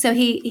happy. So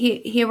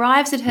he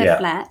arrives at her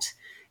flat,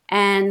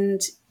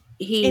 and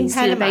he's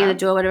banging the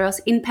door, whatever else,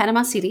 in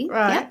Panama City.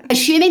 Right. Yeah.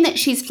 Assuming that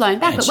she's flown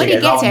back. And But she when he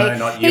goes, gets "Oh, there,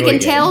 no, not he you can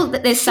again." tell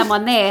that there's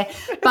someone there,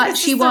 but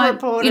she the won't,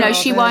 reporter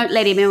she of it. won't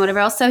let him in, whatever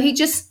else. So he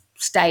just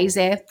stays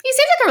there. He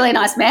seems like a really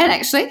nice man,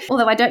 actually,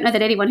 although I don't know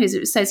that anyone who's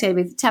associated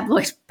with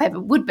tabloid paper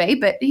would be,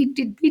 but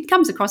he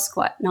comes across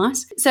quite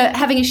nice. So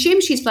having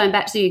assumed she's flown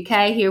back to the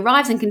UK, he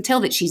arrives and can tell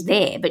that she's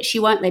there, but she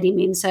won't let him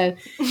in. So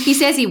he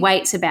says he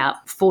waits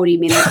about 40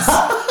 minutes.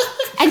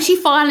 And she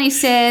finally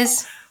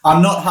says,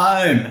 I'm not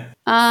home.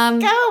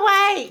 Go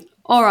away.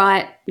 all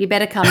right, you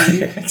better come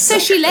in. So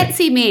she lets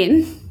him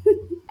in,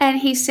 and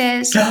he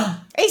says,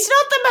 He's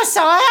not the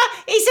Messiah.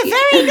 He's a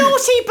very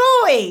naughty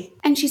boy.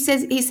 and he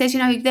says,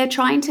 they're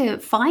trying to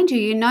find you.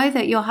 You know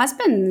that your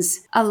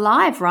husband's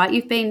alive, right?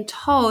 You've been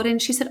told.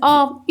 And she said,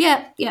 oh,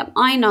 yeah,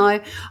 I know.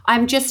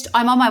 I'm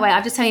on my way.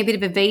 I'm just having a bit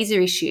of a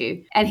visa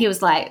issue. And he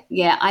was like,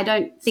 yeah, I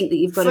don't think that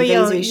you've got For a visa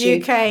your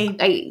issue.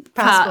 UK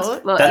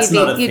passport. Well, That's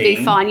not a you'd be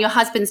thing. fine. Your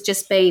husband's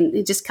just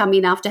come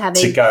in after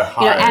having To go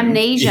home.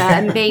 amnesia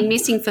and being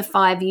missing for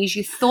 5 years.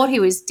 You thought he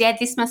was dead.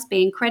 This must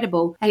be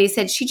incredible. And he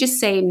said, she just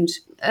seemed,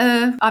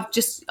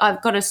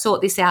 I've got to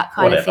sort this out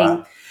kind of Whatever.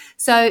 thing.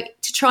 So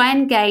to try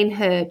and gain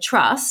her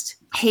trust,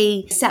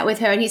 he sat with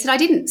her and he said, I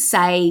didn't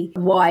say,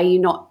 why are you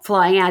not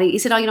flying out? He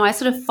said, I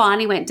sort of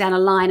finally went down a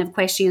line of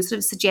questioning and sort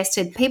of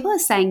suggested, people are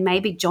saying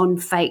maybe John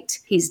faked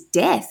his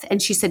death.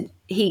 And she said,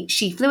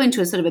 she flew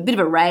into a sort of a bit of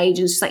a rage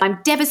and she's like, I'm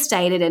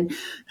devastated and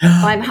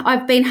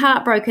I've been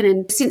heartbroken.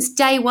 And since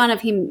day one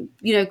of him,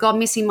 gone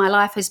missing, my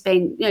life has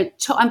been,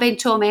 I'm being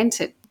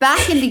tormented.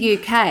 Back in the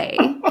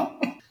UK,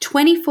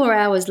 24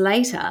 hours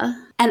later,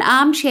 an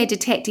armchair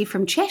detective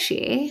from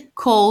Cheshire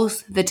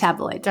calls the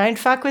tabloid. Don't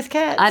fuck with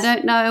cats. I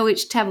don't know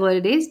which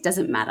tabloid it is.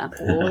 Doesn't matter.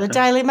 Or the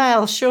Daily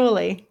Mail,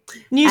 surely.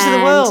 News of the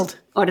And- world.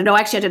 I don't know.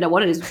 Actually, I don't know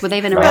what it is. Were they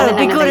even Well, around? it'd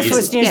be then? good if it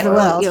was News of the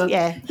World.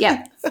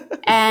 Yeah.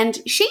 And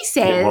she It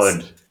says,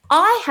 would.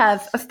 I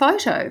have a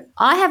photo.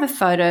 I have a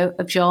photo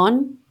of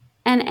John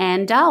and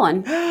Anne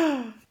Darwin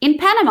in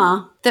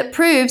Panama that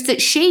proves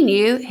that she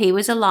knew he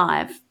was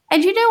alive.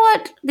 And you know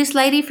what this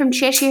lady from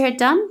Cheshire had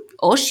done?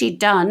 All she'd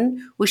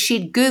done was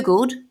she'd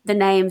Googled the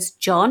names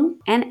John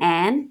and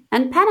Anne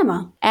and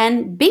Panama.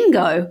 And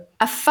bingo,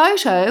 a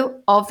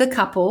photo of the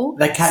couple.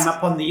 They came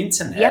up on the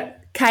internet.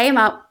 Yep.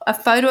 a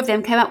photo of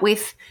them came up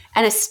with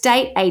an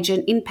estate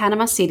agent in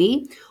Panama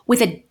City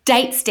with a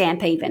date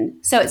stamp even.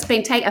 So it's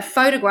been a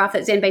photograph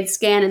that's then been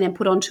scanned and then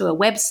put onto a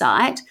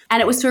website.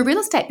 And it was through a real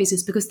estate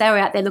business because they were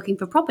out there looking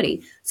for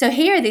property. So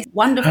here are this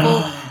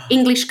wonderful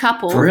English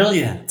couple.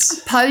 Brilliant.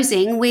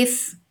 Posing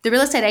with the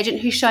real estate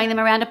agent who's showing them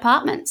around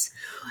apartments.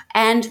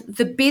 And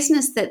the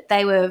business that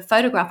they were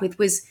photographed with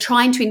was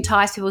trying to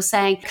entice people,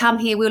 saying, come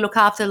here, we'll look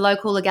after the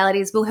local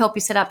legalities, we'll help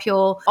you set up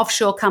your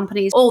offshore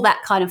companies, all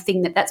that kind of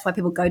thing. That's why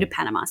people go to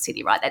Panama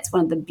City, right? That's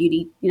one of the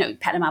beauty,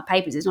 Panama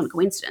Papers. It's not a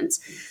coincidence.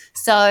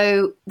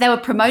 So they were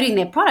promoting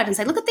their product and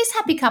say, look at this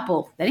happy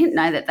couple. They didn't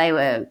know that they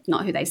were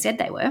not who they said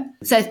they were.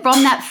 So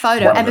from that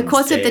photo, and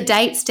because of the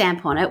date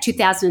stamp on it,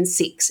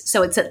 2006,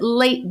 so it's at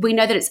least, we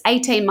know that it's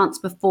 18 months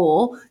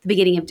before the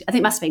beginning of, I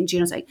think it must have been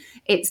June or something.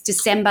 It's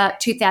December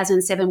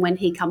 2007 when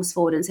he comes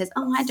forward and says,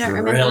 I don't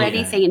remember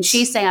anything. And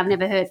she's saying, I've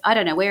never heard, I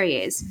don't know where he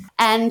is.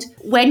 And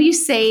when you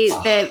see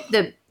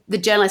the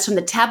journalist from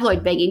the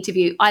tabloid being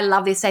interviewed, I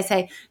love this. They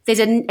say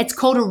it's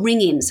called a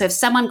ring-in. So if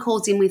someone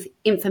calls in with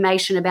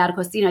information about it,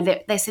 because,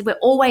 they said we're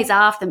always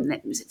after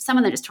them. Some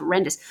of them are just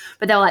horrendous.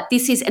 But they were like,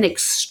 this is an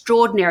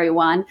extraordinary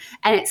one.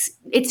 And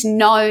it's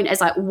known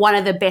as like one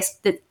of the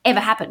best that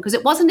ever happened. Because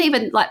it wasn't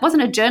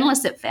a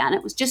journalist that found it.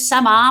 It was just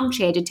some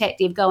armchair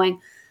detective going,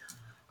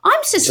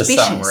 I'm suspicious.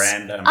 Just some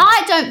random.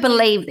 I don't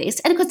believe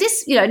this. And because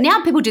this,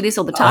 now people do this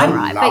all the time,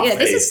 right? But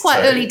this is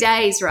quite early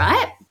days,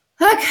 right?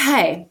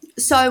 Okay.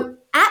 So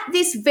at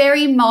this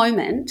very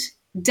moment,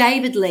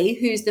 David Lee,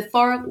 who's the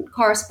foreign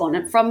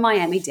correspondent from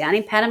Miami down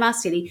in Panama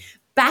City,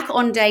 back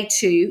on day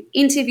 2,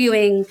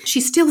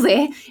 she's still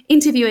there,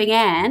 interviewing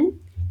Anne.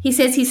 He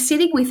says he's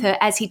sitting with her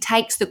as he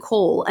takes the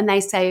call, and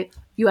they say,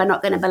 you are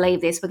not going to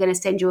believe this. We're going to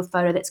send you a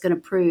photo that's going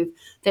to prove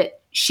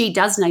that she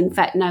does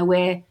know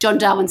where John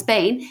Darwin's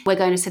been. We're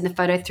going to send the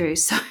photo through.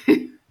 So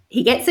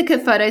he gets the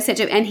photo sent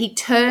to him and he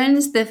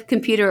turns the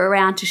computer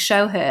around to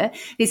show her.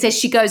 He says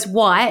she goes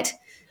white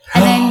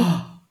and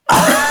then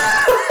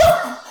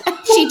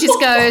she just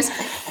goes,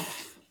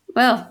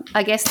 well,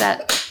 I guess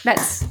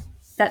that's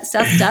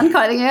stuff done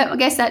kind of thing. Yeah, I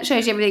guess that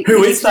shows you everything.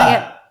 Who is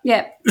that?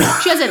 Yeah.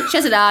 She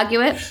doesn't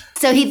argue it.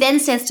 So he then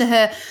says to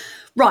her,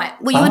 right,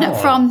 were you in it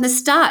from the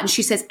start? And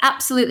she says,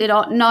 absolutely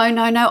not. No.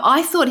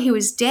 I thought he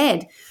was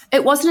dead.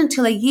 It wasn't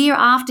until a year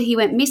after he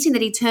went missing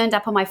that he turned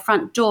up on my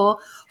front door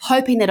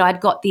hoping that I'd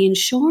got the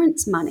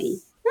insurance money.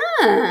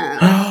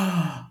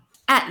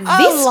 At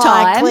this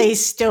time,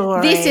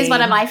 story. This is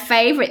one of my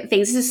favourite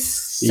things. This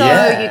is so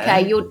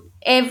UK.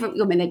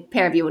 The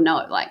pair of you will know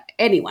it, like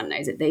anyone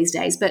knows it these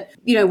days. But,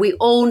 we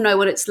all know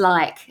what it's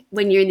like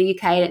when you're in the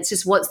UK and it's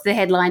just what's the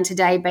headline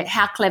today, but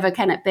how clever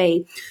can it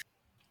be?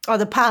 Oh,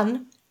 the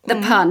pun. The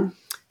pun.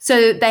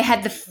 So they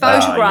had the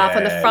photograph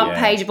on the front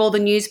page of all the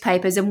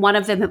newspapers, and one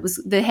of them,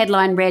 the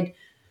headline read,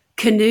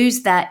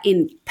 "Canoe's that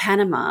in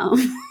Panama."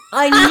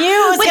 I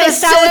knew it was going to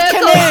start with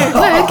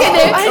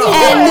Canoe.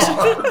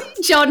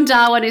 And John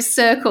Darwin is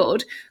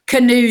circled,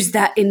 "Canoe's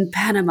that in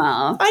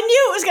Panama." I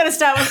knew it was going to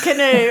start with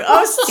Canoe. I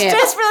was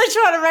just really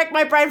trying to rack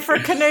my brain for a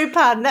canoe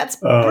pun. That's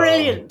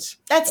brilliant.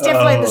 That's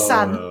definitely the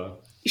sun.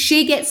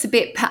 She gets a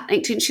bit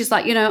panicked and she's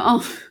like,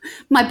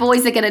 my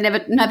boys are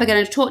never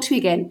going to talk to me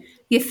again.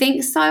 You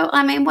think so?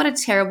 I mean, what a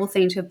terrible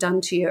thing to have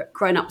done to your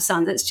grown-up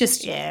sons. It's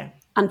just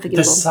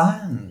unforgivable. The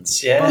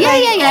sons, yeah.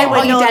 Yeah.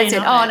 Well, your dad said,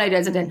 no,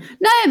 dad's dead.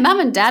 No,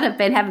 mum and dad have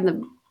been having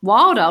the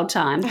wild old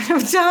time.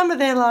 Time of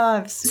their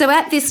lives. So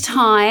at this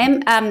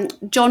time,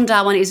 John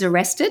Darwin is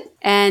arrested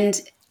and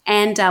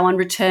Anne Darwin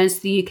returns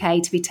to the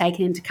UK to be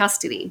taken into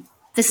custody.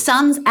 The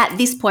sons at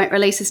this point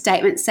release a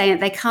statement saying that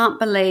they can't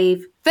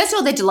believe. First of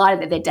all, they're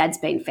delighted that their dad's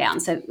been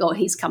found. So,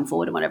 he's come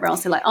forward and whatever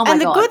else. They're like, oh, my God.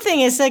 And the good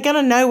thing is they're going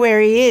to know where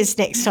he is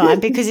next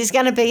time because he's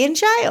going to be in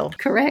jail.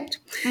 Correct.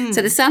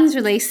 So the sons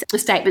release a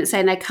statement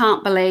saying they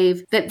can't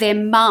believe that their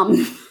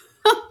mum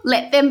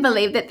let them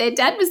believe that their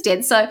dad was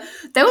dead. So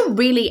they were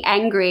really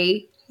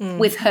angry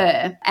with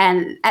her.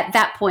 And at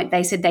that point,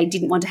 they said they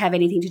didn't want to have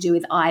anything to do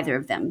with either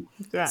of them.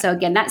 Right. So,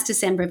 again, that's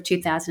December of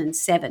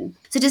 2007.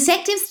 So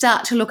detectives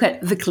start to look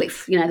at the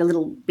cliff, the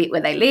little bit where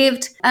they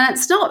lived. And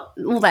it's not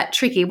all that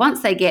tricky.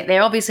 Once they get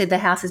there, obviously the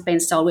house has been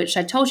sold, which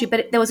I told you,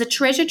 but there was a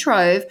treasure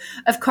trove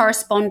of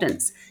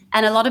correspondence.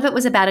 And a lot of it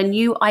was about a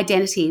new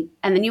identity.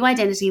 And the new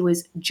identity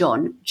was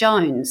John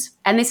Jones.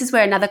 And this is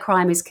where another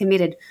crime is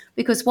committed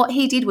because what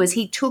he did was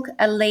he took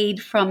a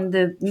lead from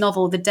the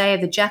novel The Day of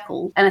the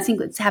Jackal. And I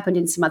think it's happened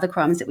in some other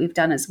crimes that we've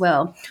done as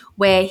well,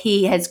 where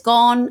he has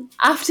gone,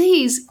 after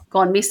he's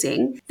gone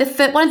missing,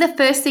 one of the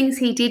first things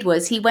he did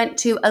was he went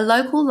to a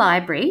local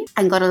library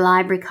and got a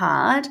library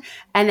card.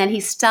 And then he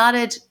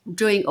started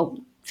doing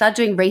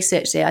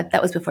research there.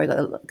 That was before he got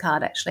the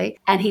card, actually.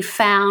 And he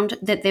found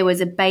that there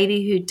was a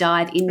baby who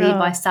died in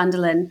nearby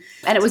Sunderland.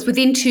 And it was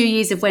within 2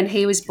 years of when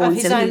he was born.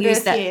 His own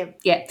birth year.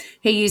 Yeah,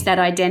 he used that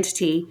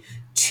identity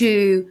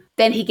to,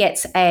 then he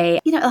gets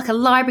like a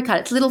library card.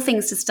 It's little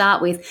things to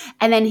start with.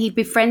 And then he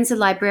befriends a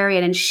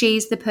librarian and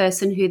she's the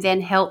person who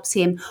then helps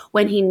him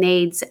when he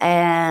needs,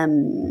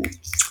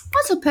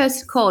 what's a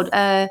person called?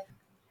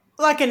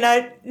 Like a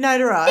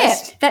notarized. Yeah,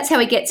 that's how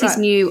he gets his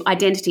new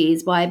identity,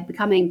 is by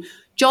becoming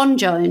John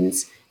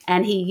Jones,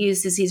 and he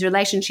uses his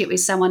relationship with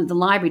someone at the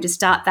library to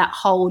start that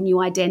whole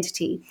new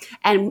identity,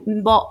 and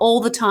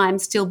all the time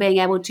still being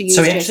able to use.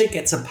 So he actually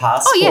gets a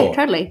passport. Oh yeah,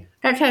 totally.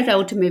 That's how he's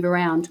able to move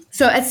around.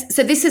 So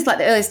this is like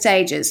the early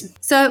stages.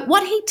 So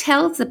what he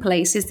tells the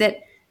police is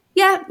that,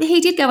 yeah, he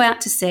did go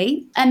out to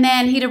sea, and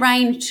then he'd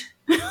arranged.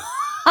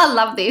 I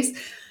love this.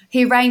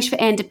 He arranged for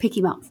Anne to pick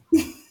him up.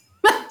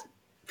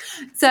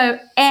 So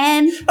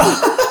Anne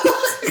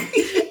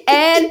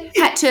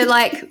had to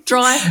like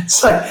drive.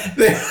 So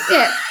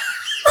Yeah.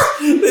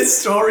 the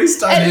stories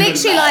don't And even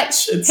literally,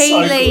 match. like, It's he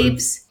so good.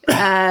 leaves,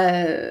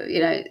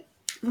 I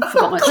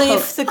forgot what it's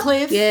called. The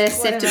cliff. Yeah,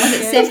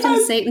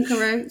 Sefton, Seton,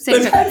 Carew. He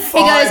goes had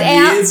 5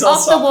 years out or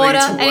off the something water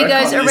to and he work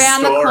goes on this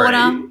around the story.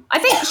 corner. I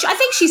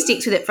think she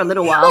sticks with it for a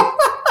little while.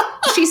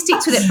 She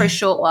sticks with it for a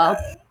short while.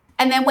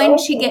 And then when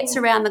he gets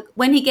around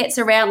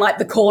like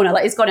the corner,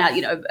 like he's gone out,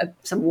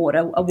 some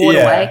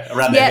waterway.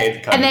 around the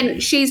head kind and of then thing.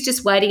 she's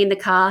just waiting in the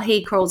car.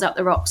 He crawls up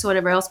the rocks or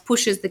whatever else,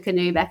 pushes the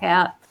canoe back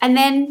out. And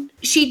then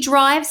she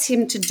drives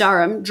him to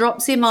Durham,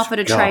 drops him off at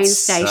a train God's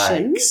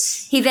station.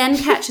 sakes. He then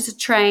catches a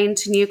train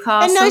to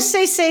Newcastle. And no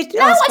CC.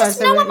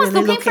 No one was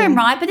looking for him,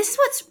 right? But this is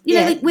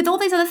what's, with all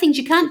these other things,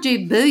 you can't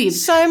do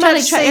booths. So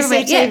much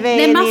CCTV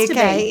there in must the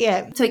have UK, been.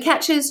 yeah.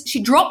 So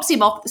she drops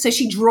him off. So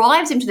she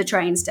drives him to the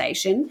train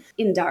station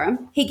in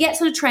Durham. He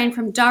gets on a train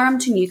from Durham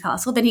to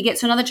Newcastle. Then he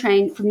gets another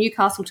train from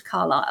Newcastle to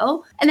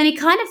Carlisle. And then he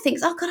kind of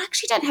thinks, oh, God, I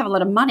actually don't have a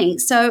lot of money.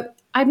 So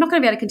I'm not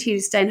going to be able to continue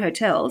to stay in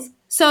hotels.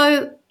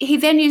 So he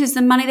then uses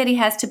the money that he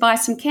has to buy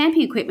some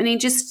camping equipment and he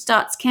just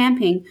starts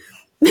camping.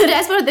 But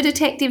as one of the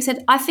detectives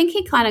said, I think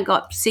he kind of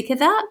got sick of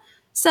that.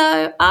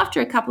 So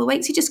after a couple of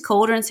weeks, he just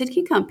called her and said, can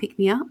you come pick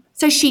me up?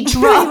 So she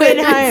drove. Went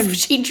home.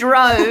 She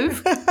drove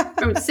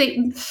from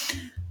Seton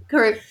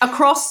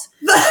across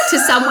to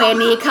somewhere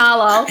near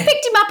Carlisle,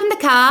 picked him up in the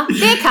car,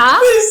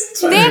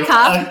 their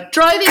car,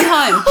 drove him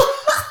home.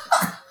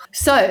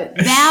 So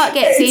now it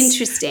gets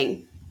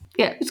interesting.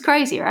 Yeah, it's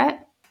crazy, right?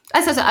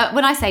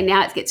 When I say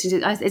now it gets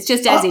interesting, it's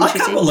just as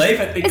interesting. I can't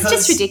believe it because it's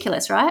just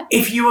ridiculous, right?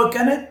 if you were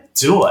going to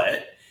do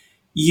it,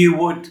 you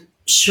would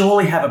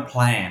surely have a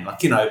plan.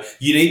 Like,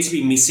 you need to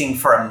be missing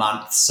for a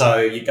month, so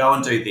you go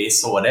and do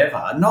this or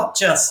whatever. Not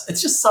just,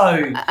 it's just so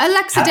I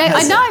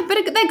know,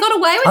 but they got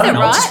away with it,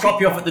 right? Just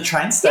drop you off at the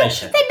train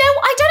station.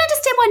 I don't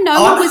understand why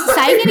no one was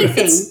saying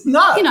anything. It's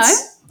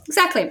nuts.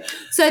 Exactly.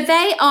 So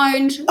they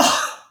owned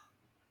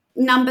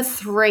number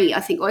 3, I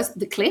think it was,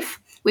 the Cliff,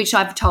 which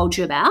I've told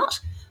you about.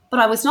 But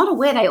I was not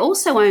aware they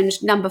also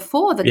owned number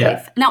 4, the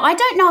Cliff. Now, I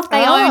don't know if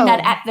they owned that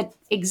at the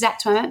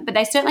exact moment, but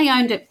they certainly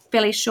owned it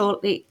fairly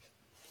shortly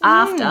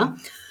after.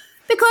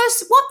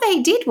 Because what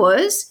they did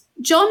was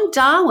John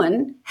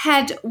Darwin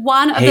had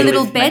one of the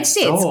little bed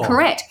sits,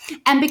 correct.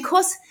 And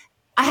because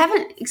I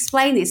haven't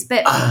explained this,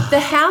 but the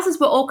houses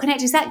were all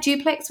connected. Is that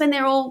duplex when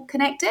they're all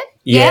connected?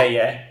 Yeah.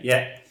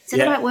 Is that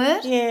the right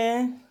word?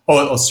 Yeah.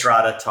 Or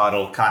strata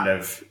title kind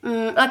of.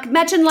 Like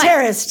imagine like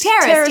Terraced yeah,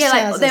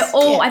 like houses. they're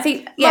all. Yeah. I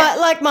think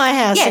like my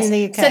house in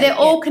the UK. So they're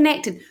all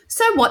connected.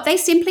 So what they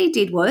simply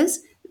did was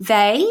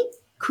they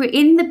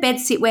in the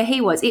bedsit where he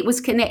was, it was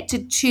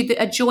connected to the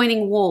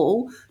adjoining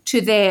wall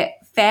to their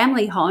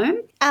family home.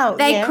 Oh,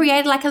 they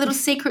created like a little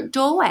secret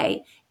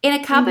doorway in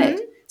a cupboard.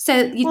 Mm-hmm. So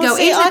you Well, go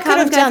see, into the I could cupboard.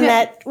 have done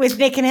that with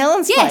Nick and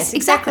Helen's Yes, place.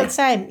 exactly. The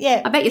same.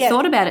 Yeah. I bet you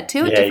thought about it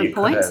too at different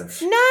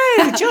points.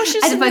 No, Josh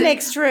is in the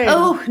next room.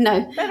 Oh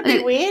no, that'd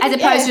be weird. As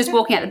opposed to just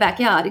walking out the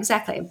backyard.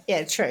 Exactly.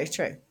 Yeah, true.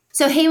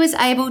 So he was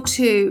able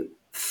to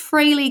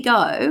freely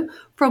go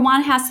from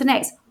one house to the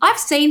next. I've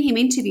seen him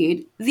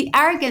interviewed. The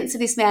arrogance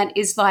of this man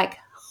is like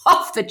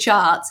off the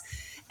charts.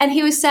 And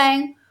he was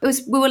saying,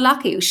 we were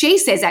lucky. She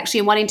says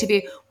actually in one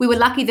interview, we were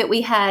lucky that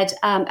we had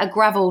a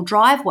gravel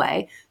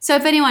driveway. So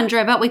if anyone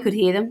drove up, we could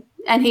hear them.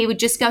 And he would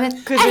just go, and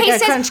he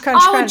says, crunch, I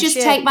would crunch, just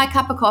take my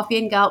cup of coffee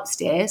and go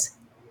upstairs.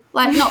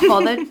 Like not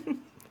bothered.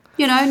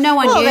 No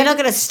one knew. Well, they're not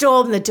going to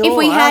storm the door, if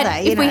we had,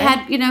 are they?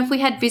 If we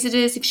had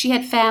visitors, if she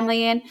had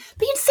family in,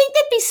 but you'd think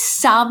there'd be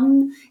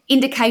some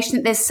indication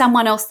that there's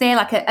someone else there,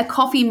 like a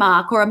coffee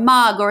mark or a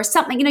mug or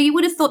something. You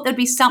would have thought there'd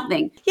be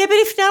something. Yeah, but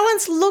if no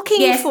one's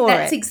looking for it.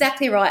 That's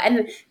exactly right.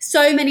 And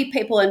so many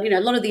people, and a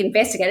lot of the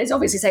investigators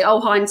obviously say, "Oh,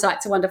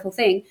 hindsight's a wonderful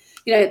thing."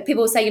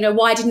 People say,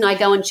 why didn't I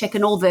go and check?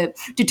 And all the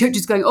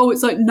detectives going, "Oh,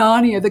 it's like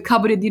Narnia, the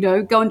cupboard,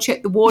 and go and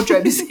check the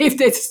wardrobe to see if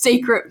there's a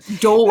secret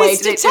doorway."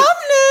 Mr.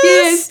 Tumnus!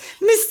 Yes.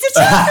 Mr.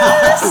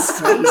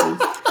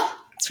 Tumnus!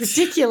 It's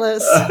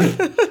ridiculous.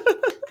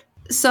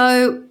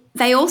 So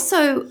they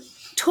also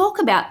talk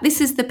about,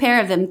 this is the pair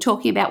of them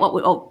talking about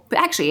but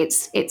actually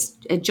it's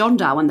John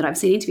Darwin that I've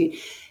seen interviewed.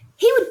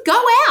 He would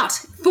go out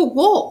for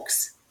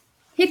walks.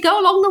 He'd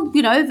go along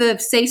the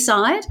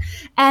seaside,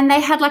 and they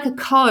had like a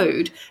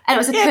code, and it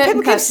was a curtain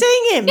people code. kept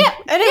seeing him. Yeah,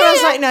 and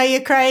everyone's like, "No,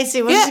 you're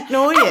crazy. We'll just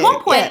ignore you." At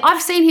one point,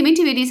 I've seen him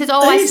interviewed. He says,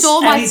 I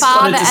saw my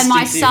father and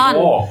my son.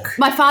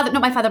 My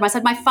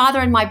father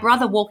and my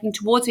brother walking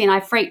towards me, and I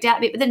freaked out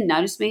a bit, but they didn't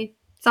notice me,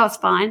 so I was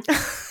fine."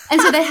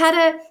 And so they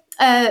had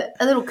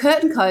a little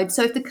curtain code.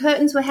 So if the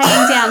curtains were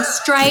hanging down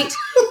straight,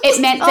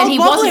 it meant that he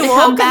wasn't to walk,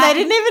 come back. And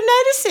they didn't even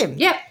notice him.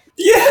 Yep.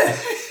 Yeah.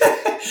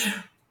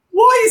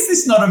 Why is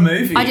this not a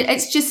movie?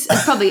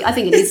 It's probably, I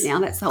think it is now.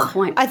 That's the whole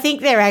point. I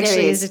think there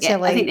actually is a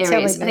telly. I think there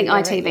is. I think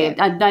ITV,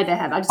 I know they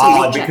have. I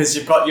just because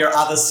you've got your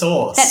other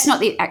source. That's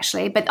not it,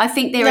 actually, but I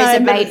think there is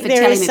a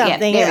made-for-telly movie.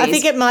 Something. Yeah, I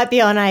think it might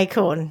be on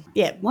Acorn.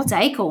 Yeah. What's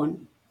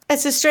Acorn?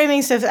 It's a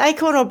streaming service,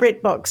 Acorn or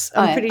BritBox.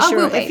 I'm pretty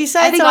sure. If you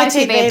say I it's think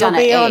ITV, ITV have it'll done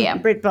be it. on Yeah.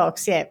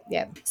 BritBox.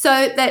 Yeah. So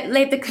that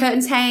leave the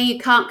curtains hanging. You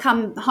can't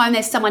come home.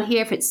 There's someone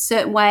here. If it's a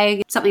certain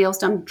way, something else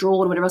done,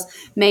 drawn, or whatever else,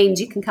 means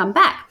you can come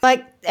back.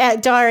 Like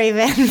Diary of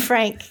Anne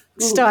Frank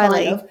style.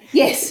 Kind of.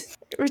 Yes.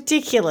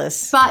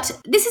 Ridiculous. But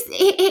this is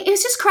it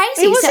was just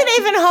crazy. He wasn't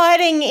even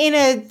hiding in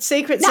a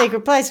secret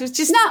place. It was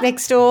just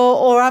next door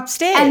or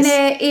upstairs. And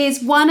there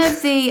is one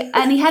of the,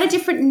 and he had a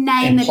different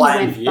name that he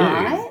went by.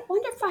 I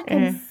wonder if I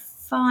can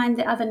find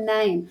the other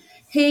name.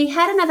 He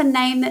had another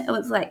name that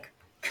was like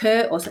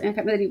Kurt or something. I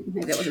can't really,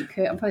 maybe that wasn't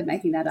Kurt. I'm probably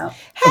making that up.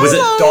 Was it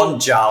Don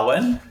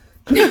Jarwin?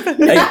 hey,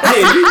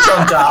 are you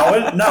John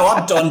Darwin? No,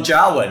 I'm Don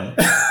Jarwin.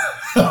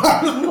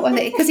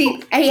 Because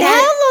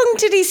how long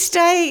did he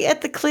stay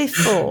at the cliff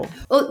for?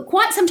 Well,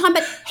 quite some time,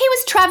 but he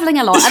was travelling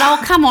a lot, and I'll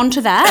come on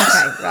to that.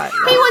 Okay, right.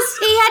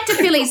 He had to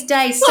fill his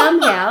day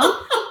somehow.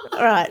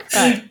 Right.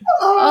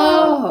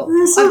 Oh,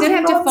 I'm going to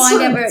have to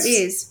find out where it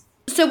is.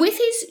 So with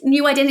his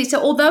new identity, so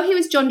although he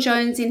was John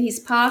Jones in his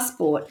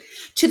passport,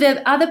 to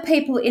the other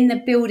people in the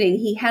building,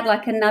 he had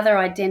like another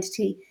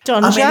identity.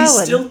 Jarwin.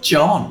 He's still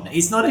John.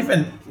 He's not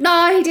even...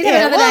 No, he did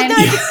have another name.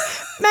 No,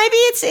 maybe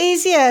it's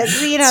easier,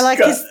 like,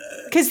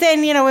 because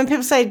then, when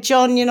people say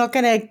John, you're not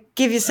going to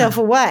give yourself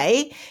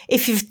away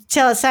if you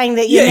saying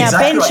that you're now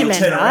exactly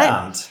Benjamin, right?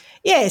 Around.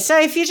 Yeah, so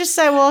if you just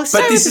say, well,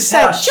 but this is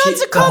how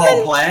John's the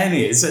whole plan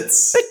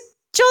is. But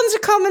John's a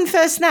common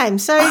first name,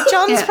 so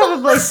John's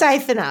probably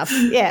safe enough.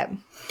 Yeah.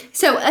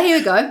 So here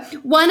we go.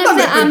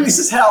 This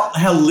is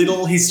how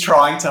little he's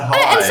trying to hide.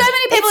 And so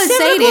many people have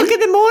seen him. 7 o'clock in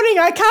the morning.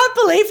 I can't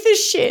believe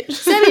this shit.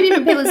 So many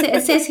different people have said.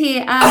 It says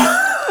here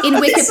in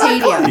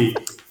Wikipedia,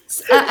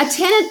 a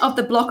tenant of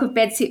the block of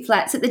bedsit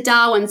flats at the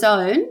Darwin's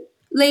own,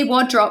 Lee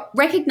Wadrop,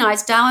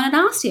 recognised Darwin and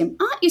asked him,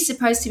 "Aren't you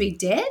supposed to be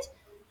dead?"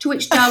 To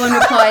which Darwin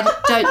replied,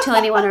 "Don't tell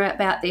anyone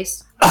about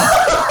this."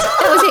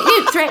 That was it. You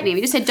didn't threaten him.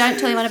 You just said, "Don't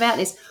tell anyone about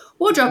this."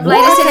 Wadrop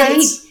later said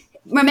that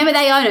remember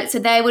they own it, so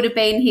they would have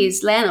been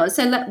his landlord.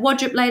 So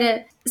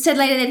Wadrop said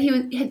that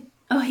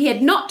he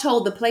had not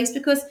told the police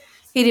because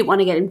he didn't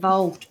want to get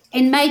involved.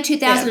 In May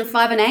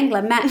 2005, an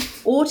angler, Matt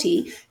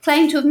Orty,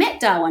 claimed to have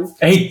met Darwin.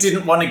 He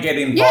didn't want to get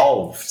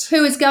involved.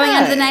 Who was going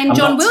under the name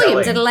John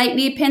Williams at a lake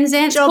near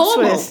Penzance,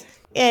 Cornwall.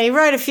 Yeah, he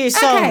wrote a few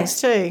songs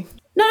too.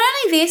 Not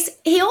only this,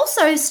 he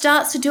also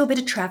starts to do a bit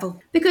of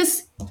travel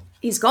because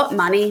he's got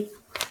money.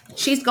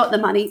 She's got the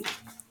money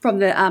from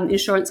the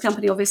insurance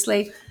company,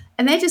 obviously,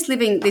 and they're just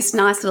living this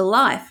nice little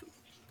life.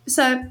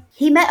 So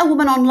he met a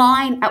woman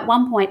online at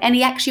one point, and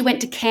he actually went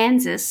to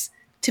Kansas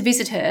to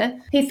visit her.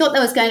 He thought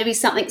there was going to be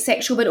something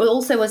sexual, but it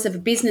also was of a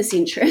business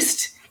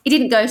interest. It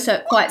didn't go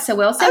quite so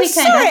well. So he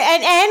came back.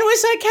 And Anne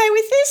was okay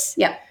with this?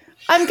 Yep.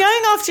 I'm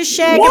going off to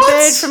shag a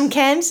bird from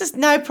Kansas.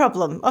 No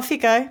problem. Off you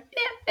go.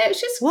 Yeah, it was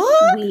just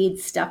weird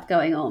stuff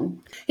going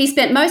on. He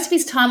spent most of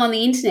his time on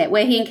the internet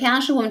where he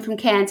encountered a woman from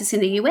Kansas in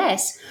the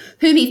US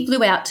whom he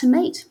flew out to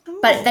meet.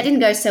 But that didn't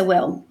go so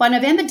well. By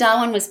November,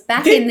 Darwin was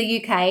back in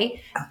the UK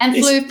and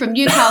flew from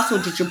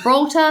Newcastle to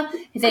Gibraltar.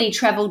 And then he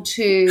travelled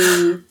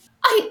to...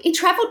 He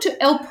travelled to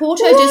El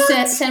Porto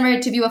de San Maria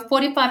to view a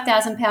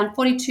 £45,000,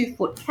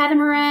 42-foot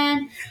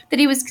catamaran that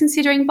he was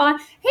considering buying.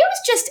 He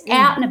was just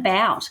out and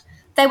about.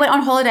 They went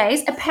on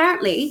holidays.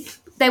 Apparently,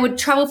 they would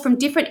travel from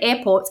different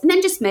airports and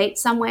then just meet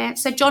somewhere.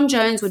 So John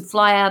Jones would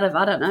fly out of,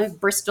 I don't know,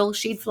 Bristol.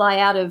 She'd fly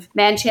out of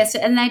Manchester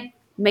and they'd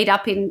meet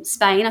up in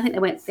Spain. I think they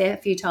went there a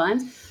few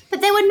times.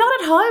 But they were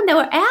not at home. They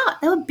were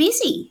out. They were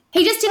busy.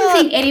 He just didn't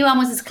think anyone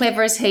was as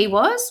clever as he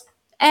was.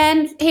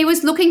 And he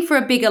was looking for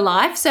a bigger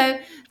life. So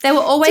they were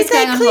always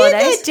going on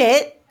holidays. Did they clear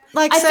their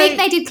debt? I think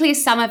they did clear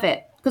some of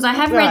it because I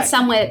have read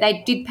somewhere that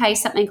they did pay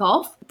something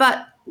off.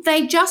 But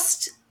they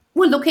just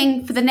were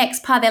looking for the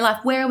next part of their life.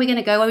 Where are we going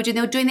to go? What are we doing?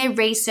 They were doing their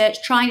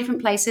research, trying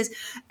different places.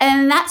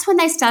 And that's when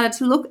they started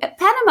to look at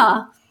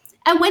Panama.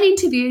 And when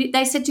interviewed,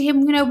 they said to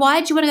him, why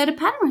did you want to go to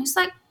Panama? He's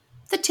like,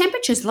 the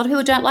temperatures. A lot of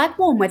people don't like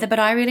warm weather, but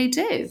I really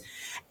do.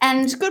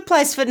 And it's a good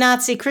place for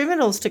Nazi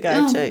criminals to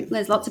go to.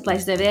 There's lots of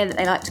places over there that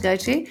they like to go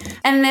to.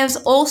 And there's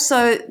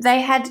also,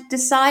 they had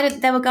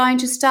decided they were going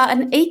to start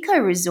an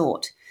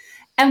eco-resort.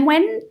 And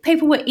when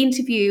people were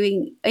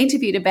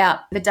interviewed about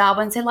the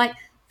Darwins, they're like,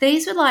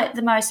 these were like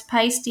the most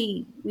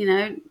pasty,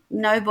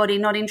 nobody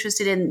not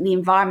interested in the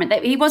environment.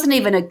 He wasn't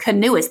even a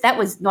canoeist. That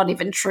was not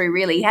even true,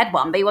 really. He had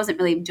one, but he wasn't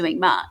really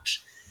doing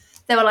much.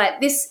 They were like,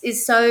 this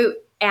is so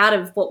out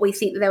of what we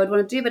think that they would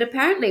want to do. But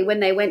apparently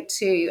when they went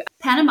to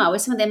Panama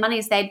with some of their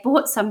monies, they'd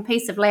bought some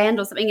piece of land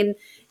or something and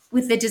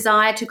with the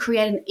desire to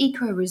create an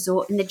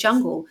eco-resort in the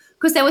jungle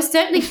because they were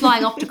certainly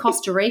flying off to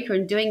Costa Rica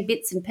and doing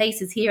bits and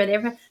pieces here and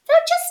there. They were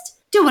just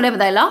doing whatever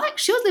they like.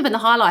 She was living the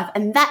high life.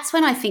 And that's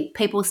when I think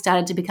people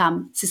started to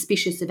become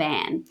suspicious of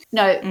Anne.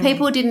 No,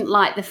 people didn't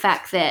like the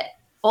fact that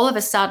all of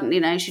a sudden,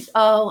 I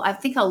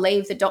think I'll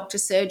leave the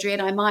doctor's surgery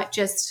and I might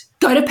just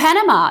go to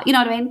Panama. You know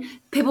what I mean?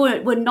 People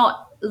were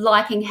not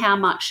liking how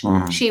much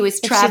she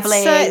was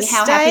travelling,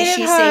 how happy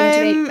she seemed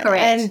to be.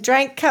 Correct. And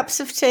drank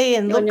cups of tea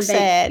and looked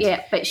sad.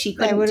 Yeah, but she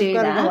couldn't do that. They would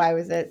have gotten away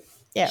with it.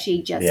 Yeah.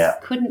 She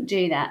just couldn't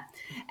do that.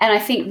 And I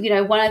think,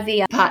 one of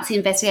the parts of the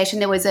investigation,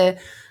 there was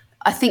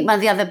I think one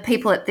of the other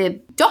people at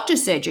the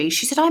doctor's surgery,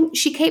 she said,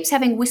 she keeps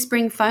having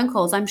whispering phone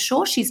calls. I'm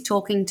sure she's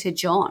talking to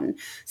John.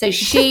 So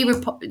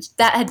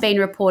that had been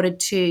reported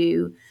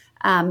to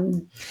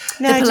the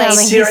police. Darling,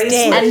 Seriously?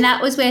 And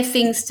that was where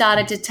things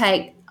started to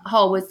take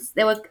hold. It's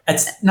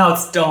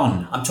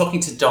Don. I'm talking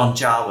to Don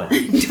Jarwin.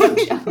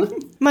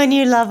 My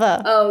new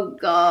lover. Oh,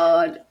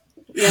 God.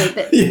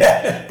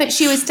 But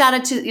she was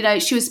started to,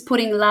 she was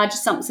putting large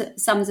sums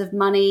of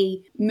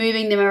money,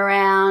 moving them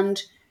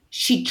around.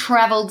 She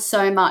travelled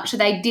so much. So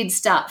they did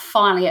start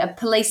finally, a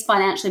police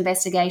financial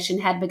investigation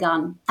had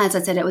begun. As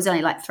I said, it was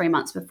only like 3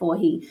 months before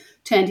he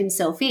turned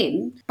himself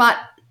in. But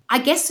I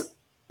guess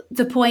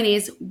the point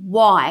is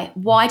why?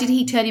 Why did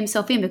he turn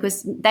himself in?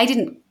 Because they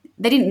didn't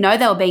know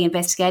they were being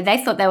investigated.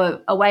 They thought they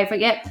were away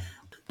from it.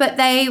 But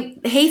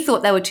he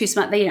thought they were too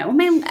smart.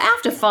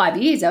 After 5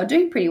 years, they were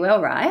doing pretty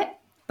well, right?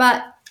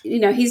 But,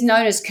 he's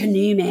known as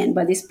Canoe Man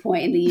by this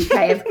point in the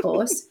UK, of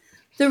course.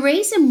 The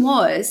reason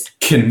was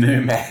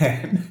Canoe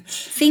Man.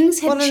 Things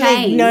had changed. What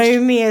an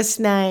ignominious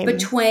name.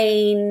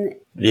 Between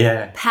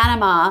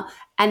Panama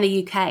and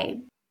the UK.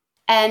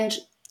 And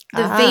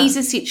the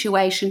visa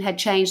situation had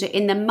changed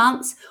in the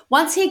months.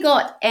 Once he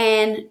got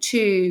Anne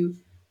to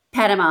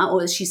Panama,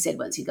 or as she said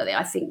once he got there,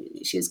 I think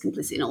she was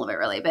complicit in all of it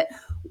really, but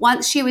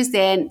once she was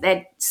there,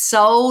 they'd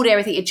sold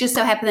everything. It just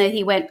so happened that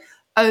he went,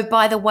 oh,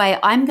 by the way,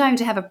 I'm going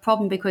to have a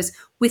problem because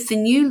with the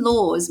new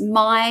laws,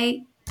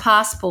 my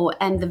passport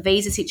and the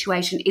visa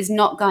situation is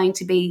not going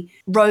to be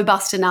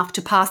robust enough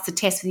to pass the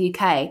test for the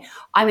UK.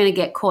 I'm going to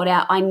get caught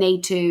out.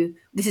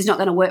 This is not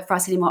going to work for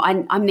us anymore.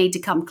 I need to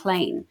come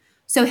clean.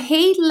 So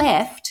he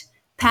left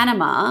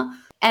Panama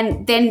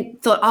and then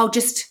thought,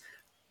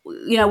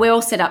 we're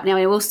all set up now.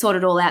 We'll sort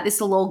it all out. This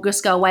will all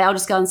just go away. I'll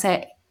just go and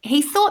say it.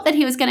 He thought that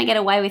he was going to get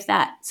away with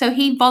that. So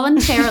he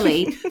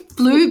voluntarily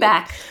flew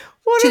back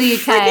to the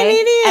UK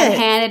and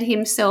handed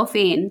himself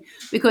in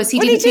because he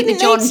didn't think that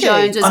John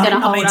Jones was going to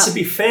hold up. To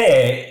be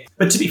fair,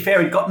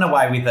 he'd gotten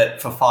away with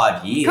it for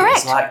 5 years.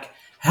 Correct. Like,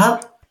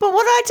 how? But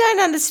what I don't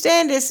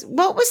understand is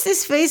what was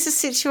this visa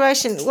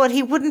situation? What,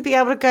 he wouldn't be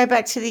able to go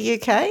back to the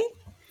UK?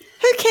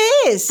 Who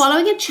cares?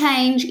 Following a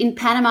change in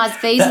Panama's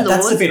visa laws.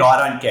 That's the bit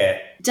I don't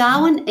get.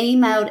 Darwin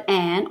emailed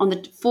Anne on the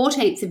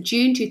 14th of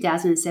June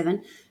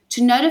 2007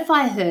 to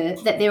notify her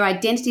that their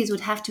identities would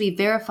have to be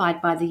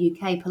verified by the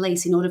UK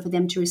police in order for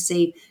them to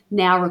receive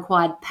now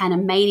required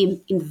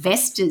Panamanian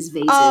investors'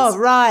 visas. Oh,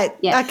 right.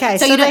 Yeah. Okay.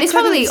 So this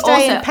probably also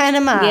in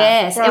Panama.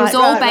 Yes, right, it was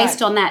all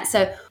based on that.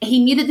 So he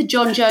knew that the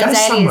John Jones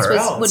alias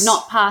would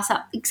not pass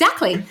up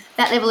exactly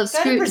that level of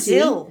scrutiny.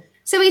 Brazil.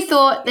 So he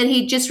thought that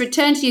he'd just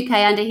return to UK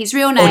under his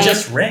real name. Or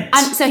just rent.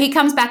 And so he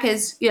comes back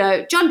as,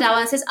 John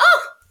Darwin and says,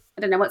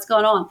 I don't know what's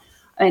going on.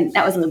 I mean,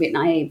 that was a little bit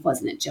naive,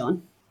 wasn't it,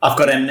 John? I've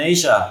got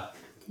amnesia.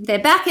 They're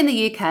back in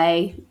the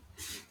UK.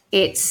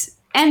 It's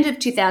end of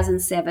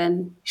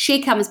 2007.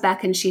 She comes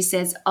back and she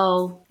says,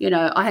 I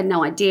had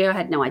no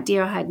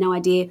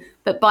idea.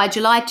 But by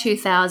July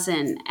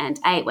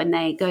 2008, when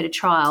they go to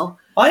trial,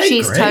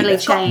 she's totally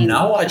changed.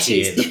 No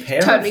idea.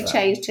 She's totally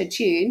changed her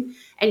tune.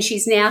 And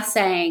she's now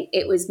saying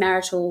it was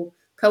marital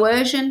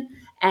coercion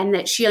and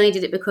that she only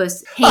did it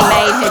because he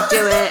made her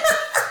do it.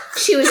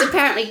 She was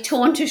apparently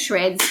torn to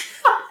shreds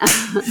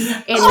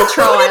in the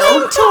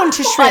trial. Torn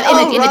to shreds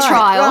in the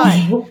trial.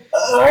 Right.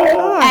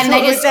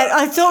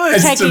 I thought we were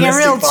taking a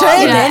real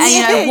turn.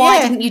 And why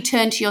didn't you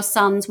turn to your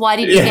sons? Why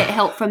didn't you get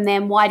help from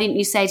them? Why didn't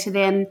you say to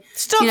them?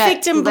 Stop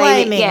victim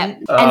blaming. Yeah.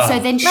 And so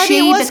then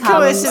she becomes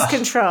coercive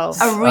control.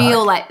 A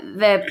real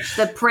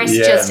the press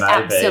just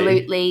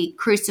absolutely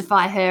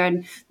crucify her,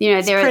 and there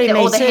are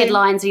all the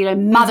headlines.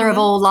 Mother of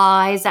all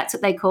lies. That's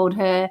what they called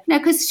her.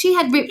 Because she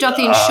had ripped off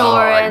the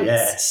insurance.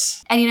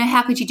 Yes. And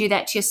how could you do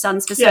that to your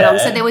sons for so long?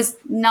 So there was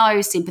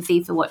no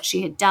sympathy for what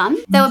she had done.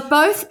 They were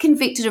both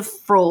convicted of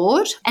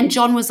fraud, and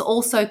John was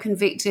also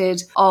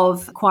convicted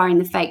of acquiring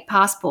the fake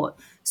passport.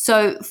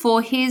 So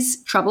for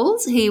his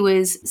troubles, he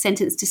was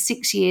sentenced to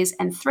 6 years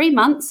and 3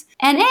 months.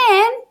 And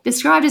Anne,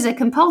 described as a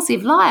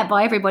compulsive liar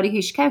by everybody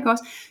who she came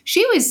across,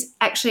 she was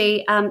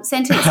actually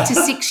sentenced to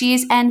 6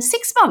 years and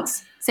 6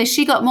 months. So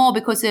she got more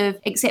because of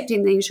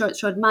accepting the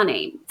insurance fraud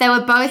money. They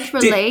were both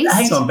released.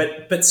 Hang on,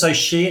 but so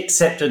she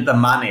accepted the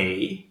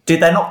money. Did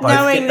they not both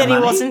knowing get the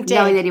money? He wasn't dead.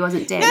 Knowing that he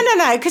wasn't dead.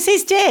 No, because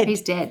he's dead.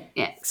 He's dead,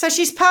 yeah. So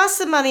she's passed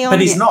the money on.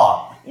 But he's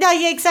not. No,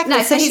 yeah, exactly.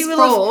 No, so she he's will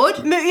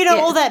fraud.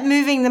 All that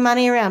moving the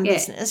money around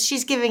business.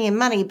 She's giving him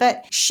money,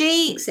 but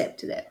she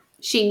accepted it.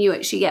 She knew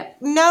it.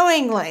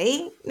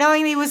 Knowingly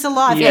he was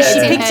alive. Yeah.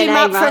 She picked him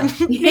up right?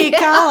 from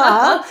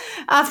Nicola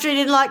after he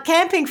didn't like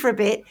camping for a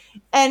bit.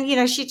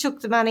 And, she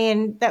took the money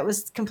and that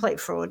was complete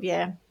fraud,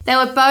 yeah. They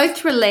were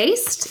both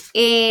released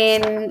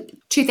in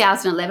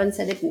 2011,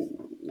 so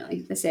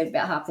they served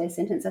about half their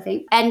sentence, I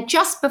think. And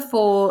just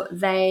before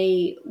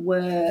they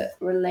were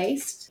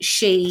released,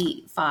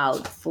 she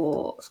filed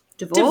for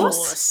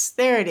divorce.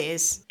 There it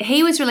is.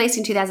 He was released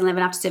in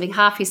 2011 after serving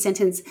half his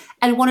sentence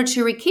and wanted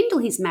to rekindle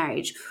his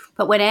marriage.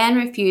 But when Anne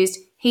refused,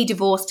 he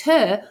divorced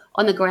her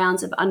on the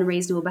grounds of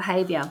unreasonable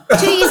behaviour.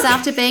 2 years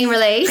after being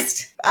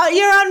released.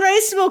 You're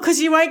unreasonable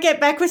because you won't get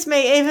back with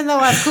me, even though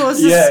I've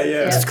caused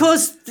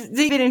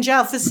the been in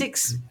jail for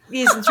 6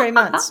 years and 3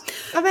 months.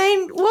 I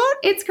mean, what?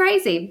 It's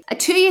crazy.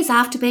 2 years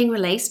after being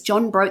released,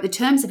 John broke the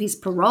terms of his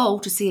parole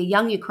to see a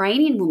young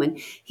Ukrainian woman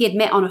he had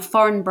met on a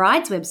foreign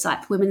brides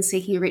website for women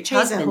seeking a rich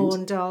husband. He's a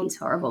horn dog. He's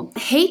horrible.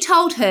 He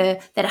told her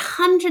that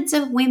hundreds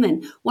of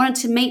women wanted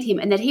to meet him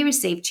and that he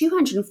received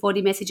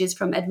 240 messages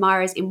from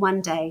admirers in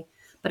one day.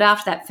 But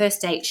after that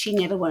first date, she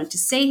never wanted to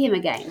see him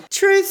again.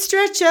 Truth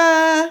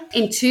stretcher.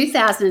 In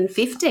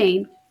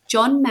 2015,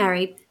 John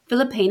married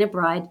Filipina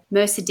bride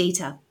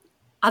Mercedita,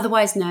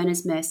 otherwise known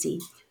as Mercy,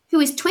 who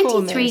is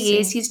 23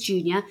 years his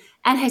junior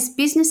and has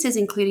businesses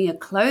including a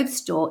clothes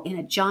store in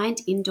a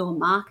giant indoor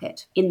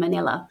market in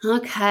Manila.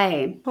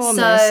 Okay. Poor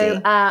Mercy.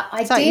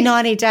 It's like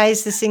 90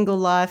 days, the single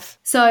life.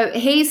 So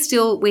he's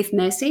still with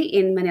Mercy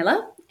in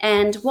Manila.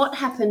 And what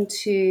happened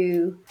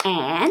to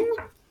Anne?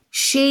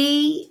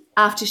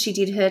 After she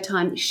did her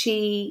time,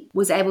 she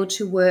was able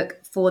to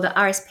work for the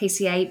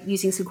RSPCA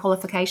using some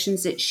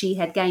qualifications that she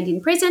had gained in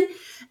prison.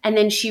 And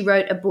then she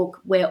wrote a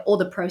book where all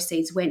the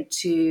proceeds went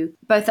to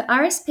both the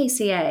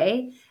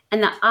RSPCA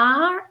and the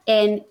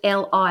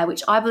RNLI,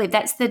 which I believe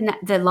that's the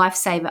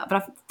lifesaver, but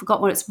I've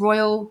forgotten what it's,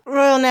 Royal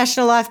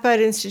National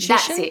Lifeboat Institution.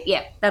 That's it,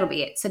 yeah, that'll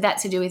be it. So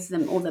that's to do with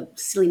all the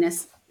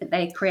silliness that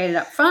they created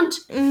up front.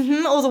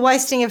 Mm-hmm. All the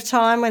wasting of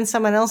time when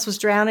someone else was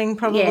drowning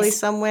probably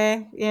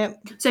somewhere. Yeah.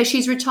 So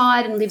she's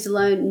retired and lives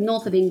alone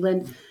north of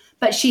England,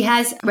 but she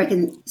has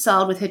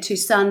reconciled with her two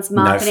sons,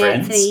 Mark and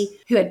Anthony,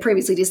 who had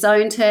previously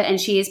disowned her, and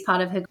she is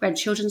part of her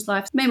grandchildren's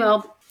life.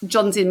 Meanwhile,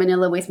 John's in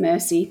Manila with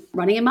Mercy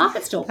running a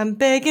market stall. I'm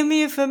begging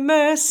you for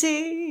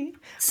mercy.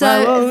 So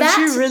why won't that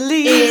you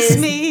release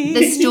is me?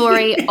 the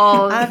story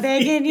of... I'm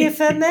begging you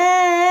for mercy.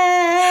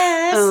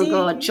 Oh,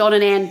 God, John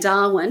and Anne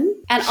Darwin.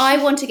 And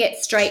I want to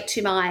get straight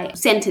to my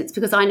sentence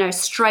because I know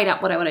straight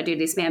up what I want to do to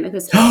this man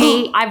because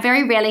I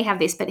very rarely have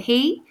this, but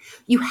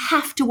you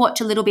have to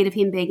watch a little bit of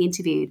him being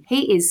interviewed.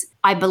 He is,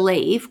 I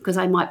believe, because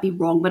I might be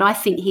wrong, but I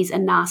think he's a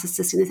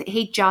narcissist in this.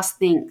 He just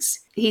thinks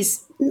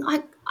he's,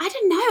 I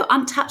don't know,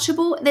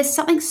 untouchable. There's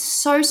something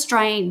so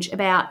strange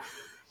about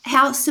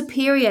how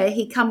superior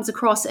he comes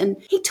across. And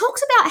he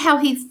talks about how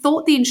he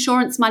thought the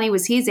insurance money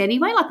was his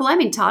anyway. Like, well, I'm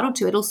entitled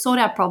to it. It'll sort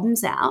our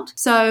problems out.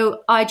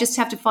 So I just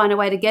have to find a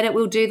way to get it.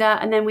 We'll do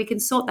that. And then we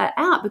can sort that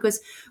out because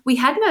we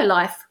had no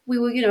life. We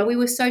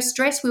were so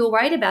stressed. We were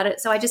worried about it.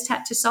 So I just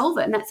had to solve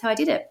it. And that's how I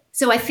did it.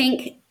 So I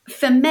think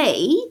for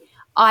me,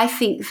 I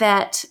think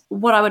that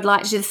what I would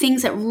like to do, the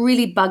things that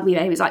really bugged me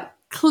about him was like,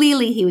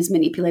 clearly he was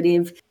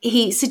manipulative.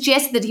 He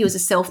suggested that he was a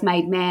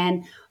self-made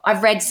man.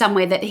 I've read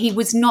somewhere that he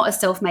was not a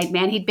self-made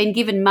man. He'd been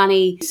given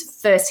money, his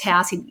first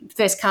house, his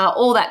first car,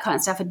 all that kind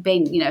of stuff had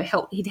been,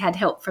 help. He'd had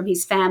help from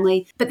his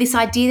family. But this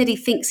idea that he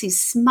thinks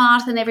he's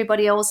smarter than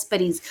everybody else,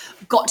 but he's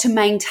got to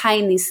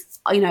maintain this,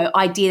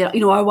 idea that,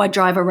 I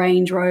drive a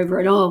Range Rover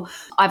and,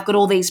 I've got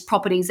all these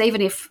properties, even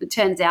if it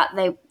turns out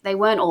they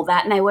weren't all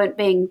that and they weren't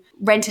being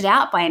rented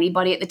out by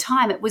anybody at the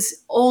time. It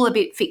was all a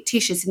bit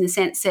fictitious in the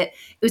sense that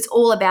it was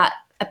all about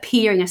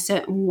appearing a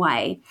certain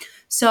way.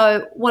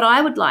 So what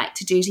I would like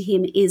to do to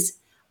him is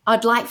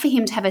I'd like for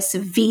him to have a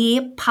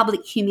severe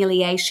public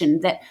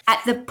humiliation that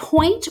at the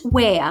point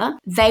where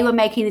they were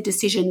making the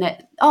decision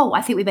that,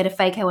 I think we better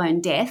fake our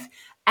own death,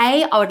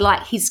 I would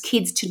like his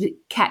kids to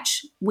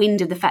catch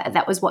wind of the fact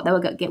that was what they were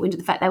going to get wind of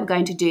the fact they were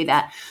going to do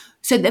that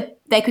so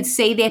that they could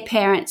see their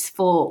parents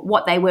for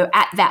what they were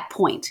at that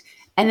point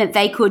and that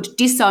they could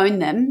disown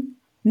them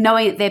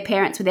knowing that their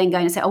parents were then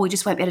going to say, we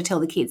just won't be able to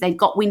tell the kids. They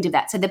got wind of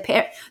that. So the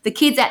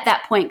kids at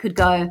that point could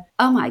go,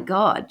 oh, my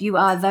God, you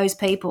are those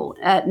people.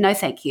 No,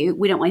 thank you.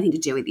 We don't want anything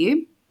to do with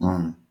you.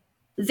 Mm.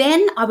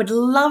 Then I would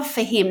love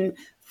for him,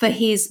 for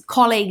his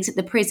colleagues at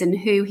the prison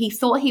who he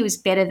thought he was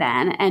better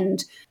than,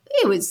 and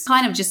he was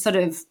kind of just sort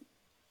of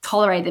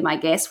tolerated them, I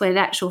guess, when in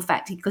actual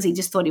fact, because he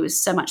just thought he was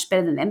so much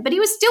better than them. But he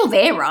was still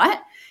there, right?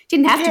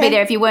 Didn't have to be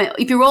there if you weren't.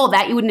 If you were all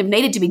that, you wouldn't have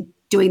needed to be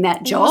doing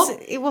that job.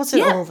 It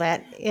wasn't all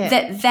that. Yeah.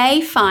 That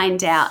they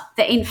find out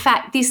that, in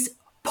fact, this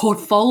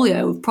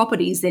portfolio of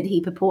properties that he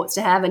purports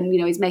to have and,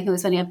 he's making all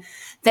this money of,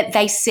 that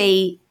they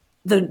see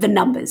the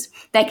numbers.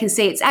 They can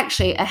see it's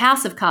actually a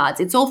house of cards.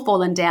 It's all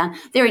fallen down.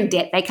 They're in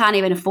debt. They can't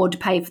even afford to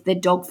pay for their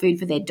dog food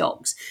for their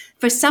dogs.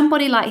 For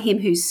somebody like him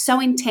who's so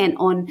intent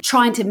on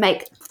trying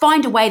to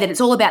find a way that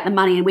it's all about the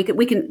money and we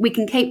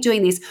can keep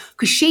doing this,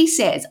 because she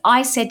says,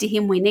 I said to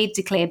him we need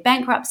to declare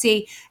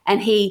bankruptcy,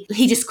 and he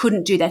just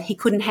couldn't do that. He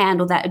couldn't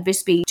handle that. It'd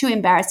just be too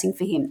embarrassing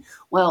for him.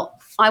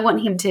 Well, I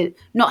want him to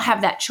not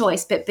have that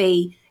choice, but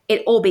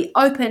it all be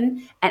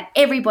open and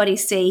everybody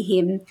see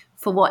him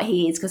for what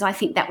he is, because I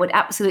think that would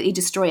absolutely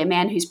destroy a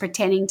man who's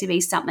pretending to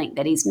be something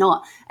that he's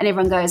not. And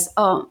everyone goes,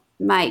 oh,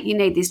 mate, you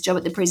need this job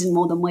at the prison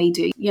more than we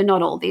do. You're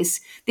not all this.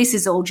 This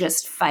is all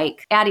just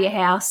fake. Out of your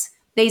house.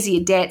 These are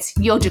your debts.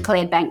 You're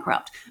declared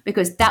bankrupt,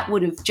 because that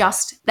would have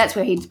that's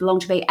where he'd belong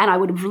to be. And I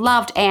would have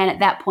loved Anne at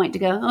that point to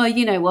go, oh,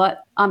 you know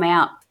what? I'm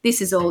out.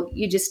 This is all,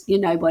 you're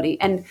nobody.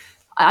 And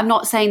I'm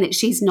not saying that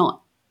she's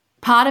not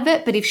part of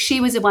it, but if she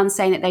was the one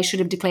saying that they should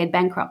have declared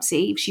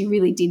bankruptcy, if she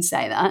really did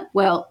say that,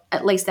 well,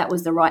 at least that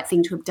was the right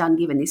thing to have done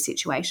given this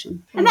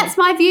situation. And that's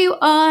my view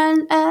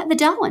on the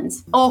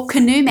Darwins, or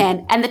Canoe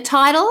Man. And the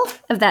title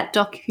of that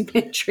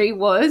documentary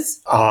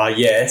was... Oh,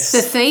 yes.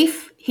 The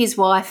Thief, His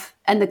Wife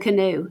and the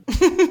Canoe.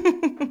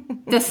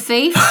 The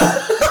Thief,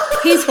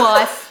 His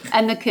Wife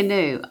and the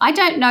Canoe. I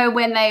don't know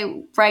when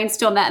they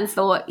brainstormed that and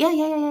thought,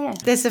 yeah.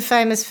 There's a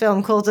famous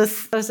film called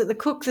is it The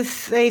Cook, the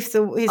Thief, his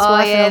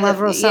wife and the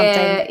lover or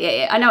something?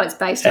 Yeah. I know it's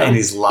based on. And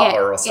his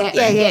lover or something.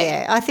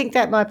 Yeah. I think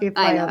that might be a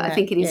play on that. I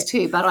think it is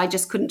too, but I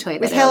just couldn't tell you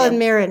With that Helen earlier.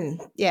 Mirren,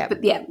 yeah.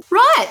 But yeah.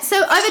 Right, so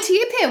over to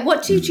you, Pam.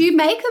 What did you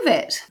make of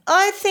it?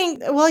 I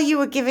think while you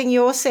were giving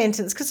your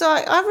sentence, because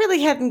I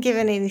really hadn't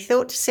given any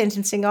thought to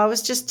sentencing, I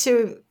was just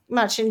too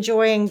much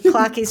enjoying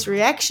Clarkie's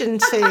reaction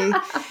to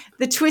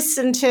the twists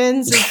and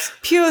turns of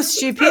pure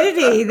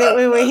stupidity that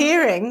we were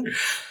hearing.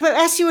 But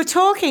as you were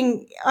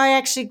talking, I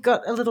actually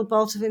got a little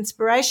bolt of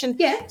inspiration.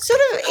 Yeah. Sort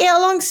of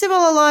along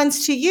similar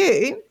lines to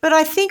you, but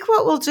I think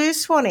what we'll do,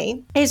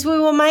 Swanny, is we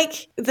will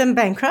make them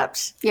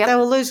bankrupt. Yep. They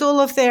will lose all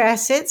of their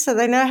assets, so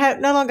they no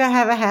longer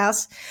have a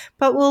house,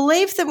 but we'll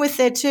leave them with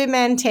their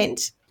two-man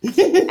tent.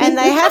 And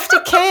they have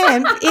to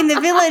camp in the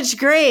village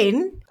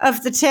green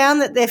of the town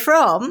that they're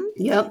from.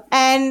 Yep.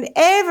 And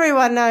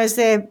everyone knows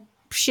they're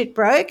shit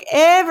broke.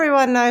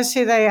 Everyone knows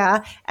who they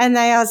are. And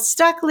they are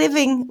stuck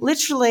living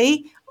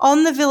literally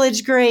on the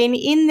village green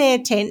in their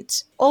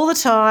tent all the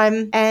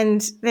time.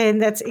 And then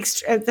that's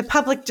the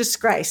public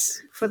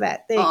disgrace for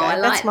that. There you go. I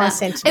like That's my that.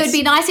 sentence. It would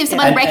be nice if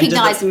someone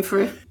recognised them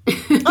for...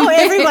 Oh,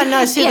 everyone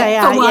knows who they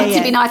are. For once, yeah.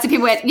 it'd be nice if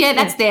people went,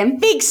 that's them.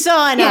 Big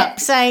sign up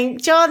saying,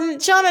 John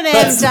and Anne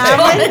That's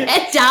Darwin.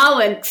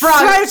 Darwin.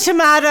 Throw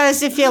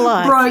tomatoes if you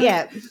like. Broke.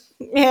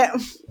 Yeah.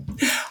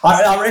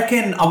 I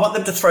reckon I want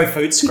them to throw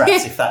food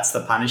scraps if that's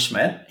the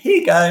punishment. Here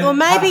you go. Well,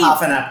 maybe have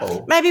half an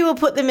apple. Maybe we'll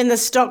put them in the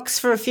stocks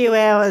for a few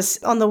hours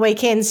on the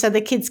weekend so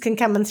the kids can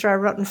come and throw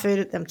rotten food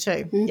at them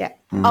too. Yeah.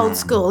 Old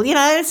school.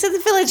 So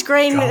the village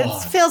green, it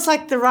feels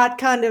like the right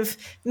kind of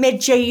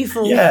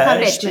medieval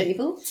punishment.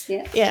 Medieval.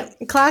 Yeah.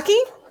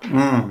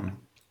 Clarkie?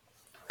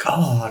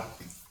 God.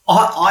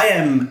 I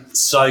am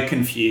so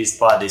confused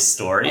by this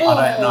story.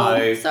 I don't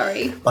know.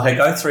 Sorry. Like, I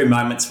go through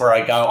moments where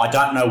I go, I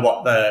don't know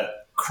what the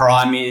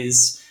crime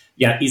is.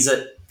 Is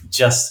it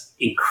just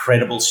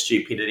incredible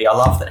stupidity? I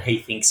love that he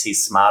thinks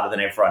he's smarter than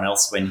everyone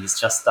else when he's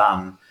just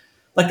done.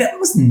 Like, that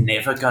was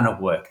never going to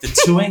work. The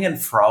toing and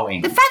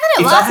froing. The fact that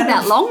it lasted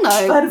that long, though,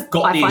 if they'd have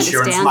got I the find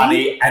insurance astounding.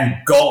 money and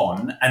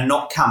gone and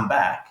not come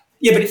back.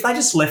 Yeah, but if they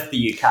just left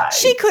the UK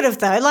She could have,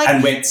 though.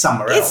 and went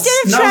somewhere else,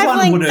 Instead of no one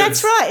travelling, would have.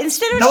 that's right.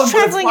 Instead of no one just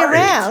would have travelling worried.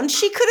 around,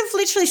 she could have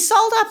literally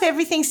sold up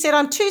everything, said,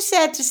 I'm too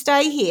sad to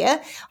stay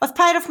here. I've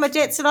paid off my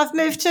debts and I've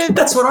moved to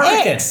That's what I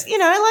reckon. X. There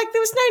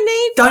was no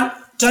need.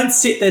 Don't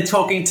sit there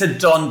talking to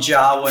Don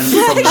Jarwin from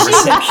the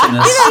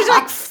receptionist. He's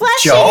like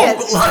flashing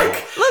job. it.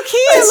 Like, Look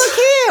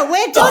here.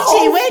 We're the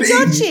whole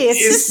dodgy. thing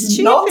It's is just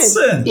stupid.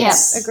 nonsense.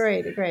 Yeah.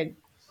 Agreed.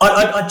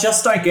 I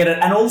just don't get it.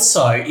 And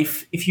also,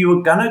 if you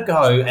were going to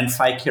go and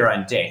fake your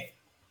own death,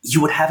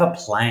 you would have a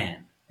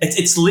plan.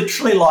 It's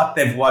literally like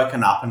they've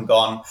woken up and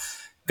gone,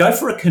 go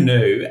for a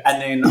canoe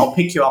and then I'll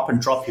pick you up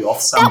and drop you off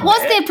somewhere. That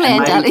was their plan, and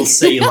maybe darling. We'll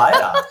see you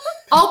later.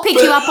 I'll pick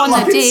you up on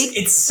the dig.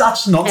 It's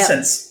such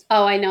nonsense.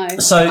 Oh, I know.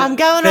 So I'm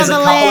going there's on a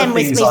the couple lamb of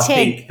with things me I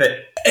tent. think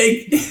that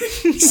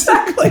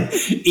exactly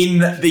in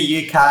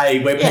the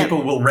UK where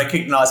people will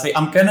recognise me.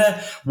 I'm going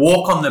to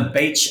walk on the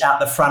beach out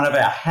the front of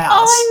our house.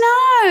 Oh,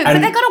 I know. But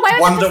and they got away with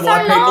it wonder for why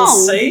so people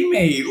long. see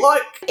me.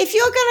 Like, If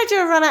you're going to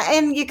do a runner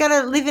and you're going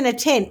to live in a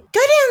tent, go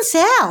down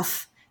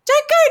south.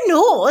 Don't go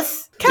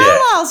north.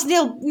 Carlisle's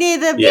near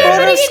the Yeah.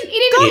 border. But he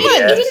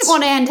didn't Yes.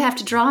 want Anne to have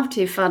to drive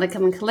too far to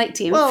come and collect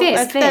him. Well, Fair's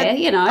that's fair,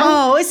 that-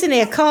 Oh, isn't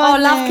he a Oh,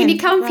 kind love, man? can you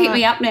come pick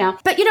me Right. up now?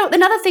 But,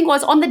 another thing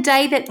was on the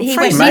day that he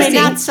Freak went me missing,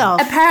 nuts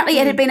off. apparently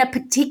it had been a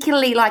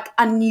particularly,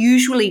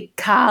 unusually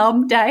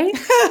calm day.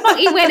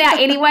 He went out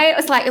anyway.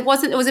 It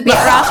was a bit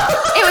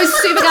rough. It was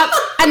super calm.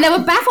 And they were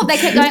baffled. They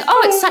kept going,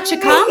 it's such a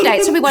calm day.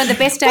 It's going to be one of the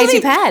best days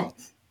you've had.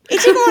 He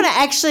didn't want to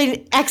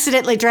actually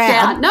accidentally drown.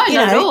 Yeah, no,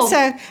 not at all.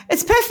 So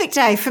it's a perfect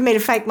day for me to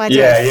fake my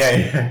death.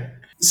 Yeah.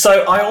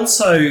 So I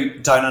also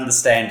don't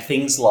understand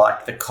things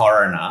like the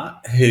coroner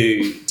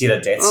who did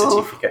a death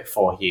certificate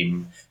for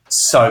him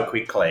so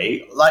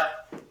quickly. Like,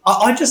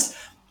 I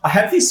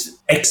have this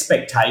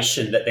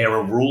expectation that there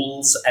are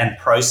rules and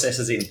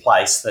processes in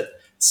place that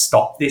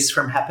stop this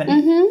from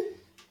happening. Mm-hmm.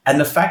 And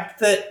the fact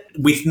that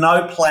with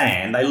no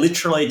plan, they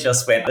literally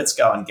just went, let's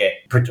go and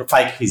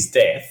fake his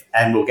death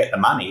and we'll get the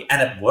money.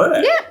 And it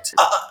worked.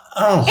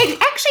 Yeah.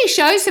 It actually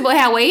shows people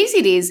how easy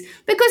it is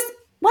because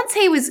once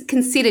he was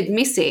considered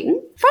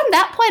missing, from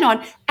that point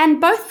on,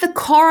 and both the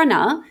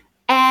coroner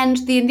and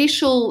the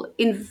initial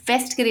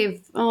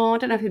investigative, I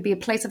don't know if he'd be a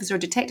police officer or a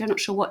detective, I'm not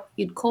sure what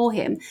you'd call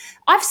him.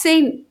 I've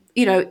seen,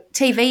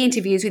 TV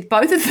interviews with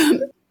both of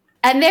them,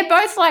 and they're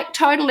both like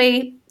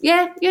totally,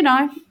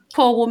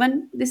 poor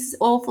woman, this is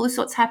awful, this is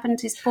what's happened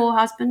to his poor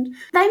husband.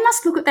 They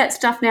must look at that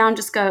stuff now and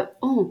just go,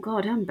 oh,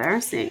 God, how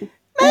embarrassing.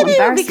 Maybe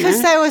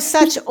because they were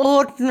such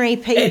ordinary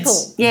people.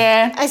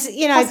 As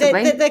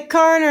the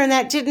coroner and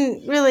that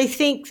didn't really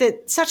think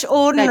that such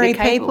ordinary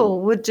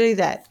people would do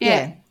that.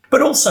 Yeah.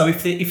 But also,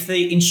 if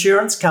the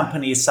insurance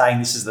company is saying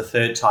this is the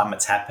third time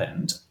it's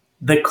happened,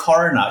 the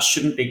coroner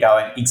shouldn't be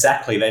going,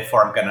 exactly,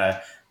 therefore I'm going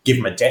to give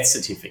him a death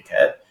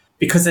certificate,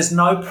 because there's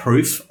no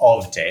proof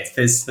of death.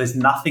 There's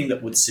nothing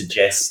that would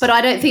suggest. But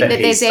I don't think that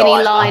there's any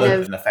line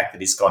other than the fact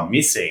that he's gone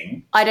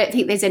missing. I don't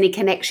think there's any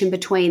connection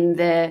between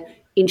the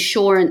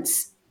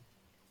insurance.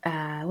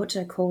 What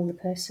did I call the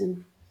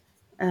person?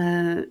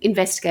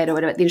 Investigator or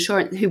whatever. The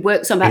insurance who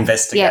works on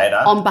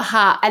on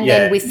behalf, and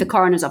then with the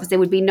coroner's office, there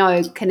would be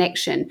no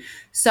connection.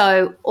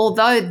 So,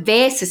 although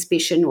their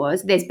suspicion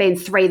was there's been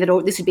three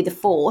this would be the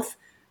fourth.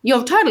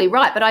 You're totally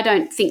right, but I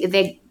don't think that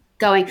they're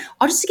going,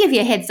 just to give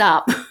you a heads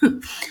up.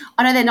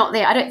 I know they're not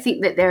there. I don't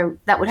think that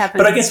that would happen.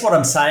 But I guess what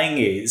I'm saying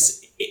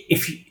is,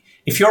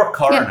 if you're a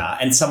coroner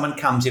and someone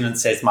comes in and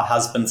says, my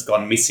husband's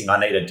gone missing, I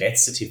need a death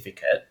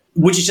certificate,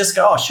 would you just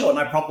go, oh, sure,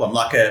 no problem,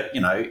 like I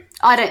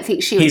don't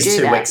think she would do that.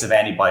 Here's 2 weeks of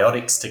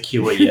antibiotics to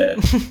cure you.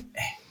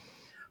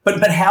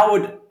 But how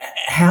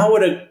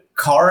would a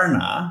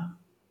coroner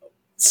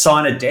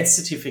sign a death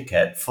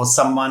certificate for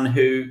someone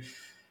who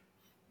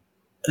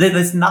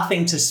there's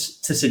nothing to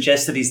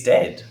suggest that he's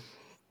dead?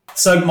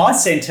 So my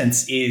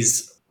sentence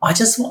is, I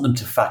just want them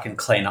to fucking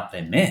clean up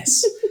their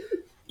mess.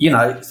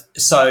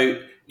 So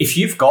if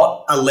you've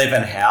got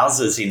 11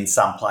 houses in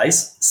some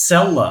place,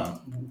 sell them.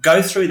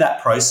 Go through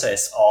that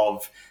process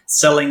of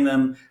selling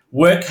them.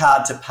 Work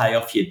hard to pay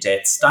off your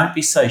debts. Don't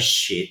be so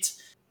shit.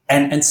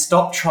 And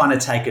stop trying to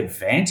take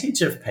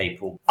advantage of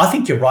people. I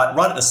think you're right.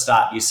 Right at the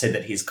start, you said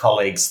that his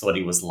colleagues thought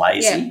he was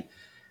lazy. Yeah.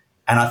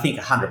 And I think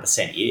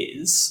 100%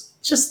 is.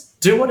 Just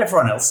do what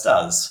everyone else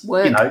does.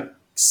 Work.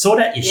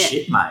 Sort out your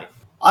shit, mate.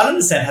 I don't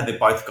understand how they've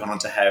both gone on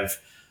to have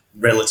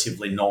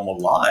relatively normal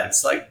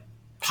lives. Like,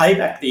 pay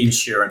back the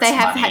insurance They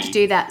have money. had to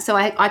do that. So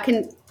I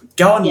can...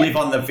 Go and live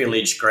on the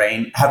village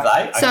green. Have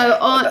they? So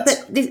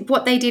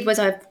what they did was,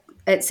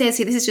 it says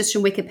here, this is just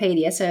from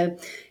Wikipedia. So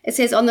it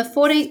says on the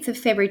 14th of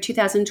February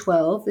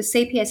 2012, the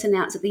CPS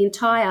announced that the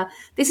entire...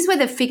 This is where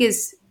the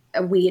figures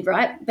are weird,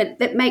 right? But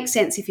that makes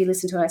sense if you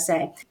listen to what I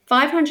say.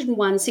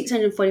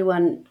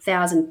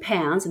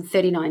 £501,641,000 and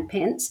 39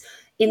 pence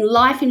in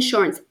life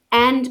insurance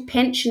and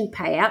pension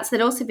payouts,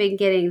 they'd also been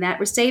getting that,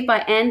 received by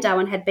Anne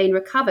Darwin, had been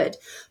recovered,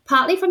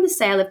 partly from the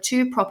sale of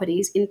 2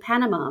 properties in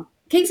Panama.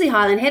 Kingsley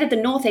Highland, head of the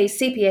Northeast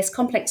CPS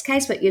Complex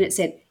Casework Unit,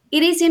 said,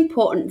 it is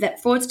important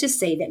that fraudsters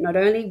see that not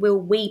only will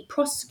we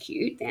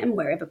prosecute them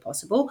wherever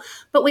possible,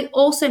 but we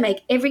also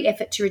make every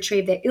effort to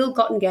retrieve their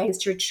ill-gotten gains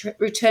to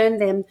return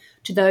them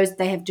to those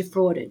they have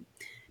defrauded.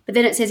 But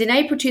then it says in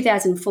April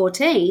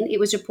 2014, it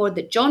was reported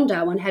that John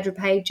Darwin had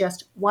repaid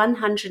just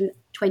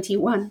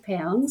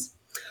 £121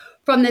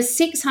 from the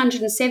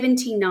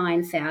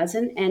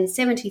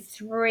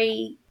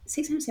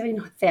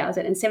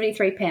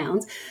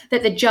 £679,073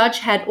 that the judge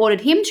had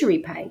ordered him to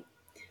repay.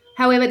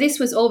 However, this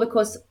was all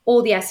because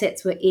all the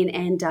assets were in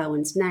Anne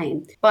Darwin's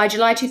name. By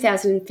July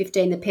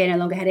 2015, the pair no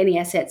longer had any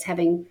assets,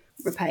 having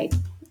repaid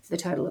the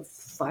total of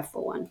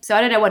 $541. So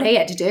I don't know what he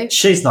had to do.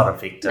 She's not a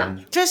victim.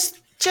 No.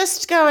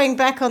 Just going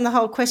back on the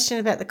whole question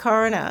about the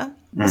coroner.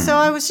 So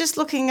I was just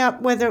looking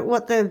up what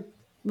the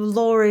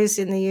law is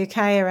in the UK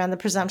around the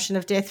presumption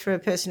of death for a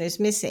person who's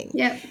missing.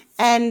 Yeah.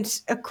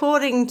 And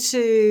according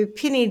to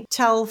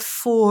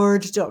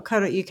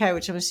pennytelford.co.uk,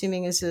 which I'm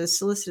assuming is a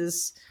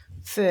solicitor's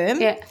firm,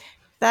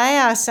 they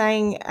are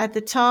saying at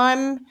the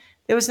time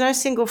there was no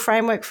single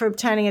framework for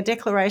obtaining a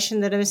declaration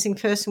that a missing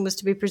person was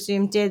to be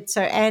presumed dead,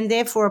 and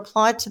therefore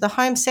applied to the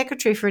Home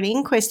Secretary for an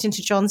inquest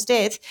into John's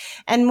death,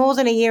 and more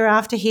than a year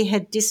after he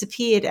had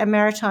disappeared, a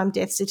maritime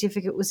death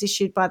certificate was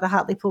issued by the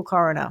Hartlepool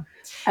coroner,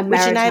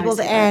 which enabled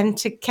Anne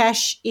to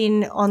cash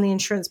in on the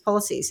insurance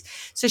policies.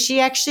 So she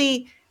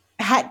actually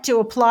had to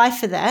apply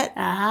for that.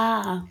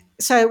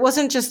 So it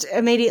wasn't just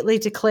immediately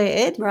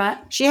declared. Right.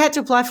 She had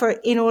to apply for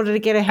it in order to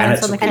get her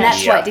hands on the cash. And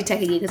that's why it did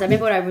take a year, because I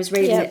remember when I was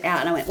reading it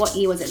out and I went, what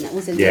year was it? And it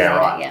was a year,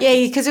 right? Yeah,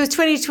 because it was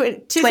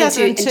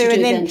 2002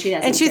 and then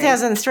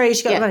 2003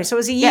 she got the money. So it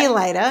was a year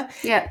later.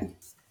 Yeah.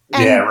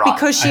 And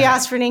because she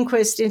asked for an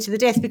inquest into the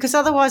death, because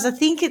otherwise I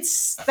think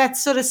it's that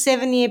sort of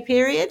 7-year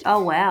period.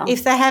 Oh, wow.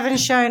 If they haven't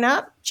shown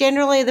up,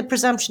 generally the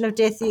presumption of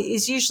death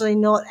is usually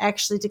not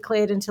actually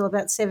declared until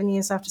about 7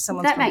 years after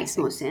someone's That makes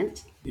more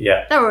sense.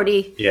 Yeah. They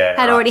already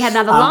had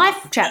another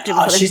life chapter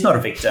before she's not a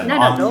victim. No,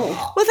 not at all.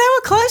 Well, they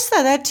were close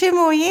though. They had 2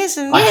 more years.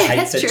 And I hate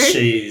that's that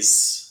true.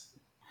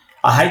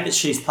 I hate that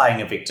she's playing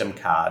a victim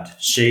card.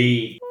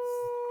 She's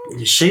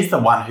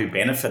the one who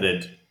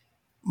benefited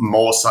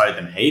more so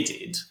than he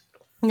did.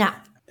 No.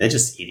 They're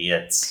just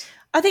idiots.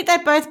 I think they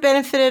both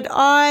benefited.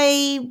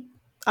 I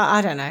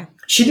don't know.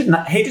 She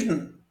didn't. He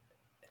didn't.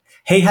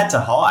 He had to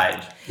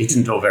hide. He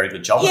didn't do a very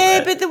good job of it.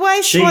 Yeah, but the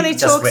way Swanny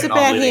talks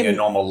about living him, a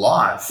normal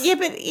life. Yeah,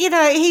 but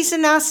he's a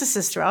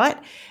narcissist, right?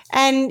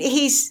 And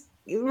he's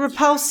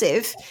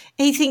repulsive.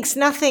 He thinks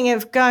nothing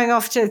of going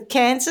off to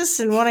Kansas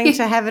and wanting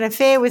to have an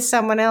affair with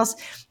someone else.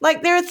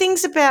 Like, there are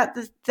things about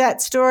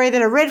that story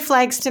that are red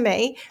flags to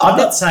me. I'm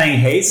not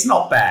saying he's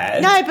not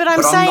bad. No, but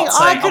I'm saying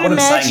I could imagine.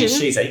 What I'm saying is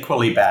she's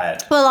equally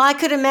bad. Well, I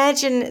could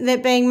imagine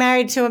that being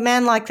married to a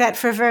man like that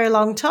for a very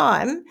long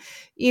time,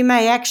 you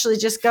may actually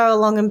just go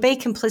along and be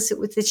complicit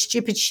with the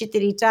stupid shit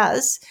that he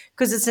does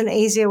because it's an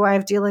easier way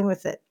of dealing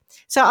with it.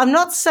 So I'm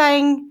not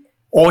saying...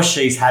 Or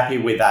she's happy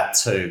with that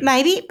too.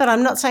 Maybe, but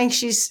I'm not saying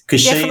she's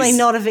definitely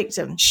not a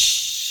victim.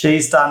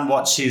 She's done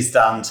what she's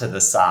done to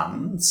the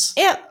sons.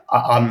 Yeah.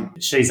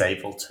 She's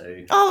evil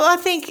too. Oh, I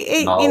think,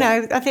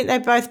 I think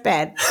they're both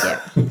bad.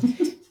 Yeah.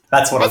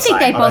 That's what I'm saying.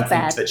 They're both I don't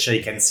bad. think that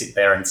she can sit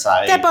there and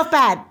say... They're both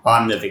bad.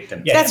 I'm the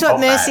victim. Yeah, that's what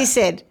Mercy bad.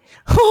 said.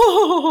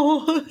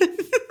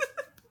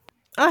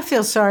 I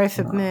feel sorry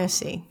for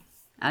Mercy.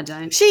 I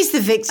don't. She's the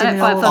victim. I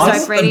don't feel sorry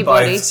for them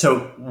anybody. both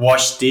to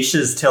wash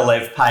dishes till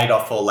they've paid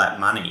off all that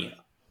money.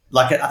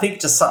 Like, I think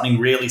just something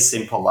really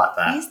simple like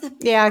that. Where's the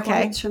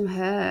okay. quotes from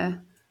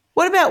her?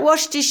 What about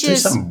wash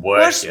dishes? Do some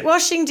work.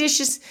 Washing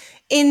dishes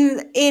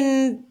in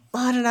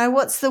I don't know,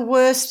 what's the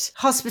worst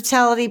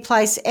hospitality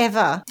place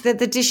ever? That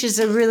the dishes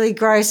are really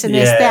gross and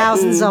there's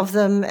thousands of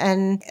them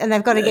and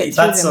they've got to get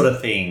through them. That sort of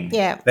thing.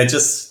 Yeah. They're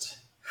just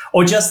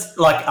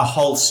like a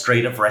whole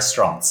street of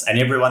restaurants and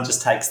everyone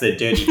just takes their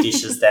dirty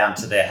dishes down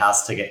to their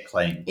house to get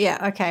clean.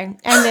 Yeah, okay.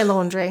 And their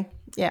laundry.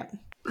 Yeah.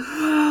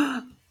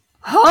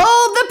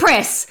 Hold the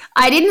press.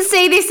 I didn't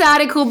see this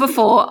article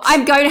before.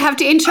 I'm going to have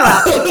to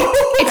interrupt.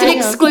 It's an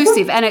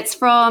exclusive and it's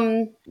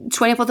from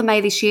 24th of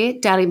May this year,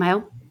 Daily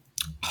Mail.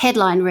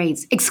 Headline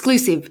reads,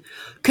 exclusive,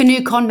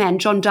 Canoe conman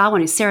John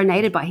Darwin is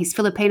serenaded by his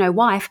Filipino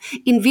wife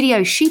in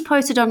video she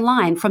posted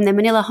online from their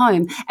Manila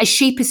home as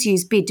she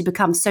pursues bid to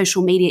become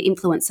social media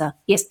influencer.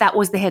 Yes, that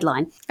was the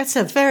headline. That's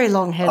a very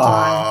long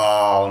headline.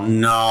 Oh,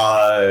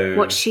 no.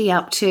 What's she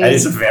up to? That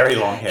is a very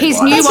long headline.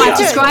 His new wife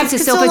describes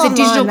It's herself all as a online,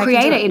 digital they can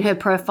creator do it. in her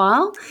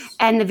profile,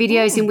 and the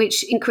videos in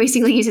which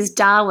increasingly uses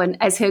Darwin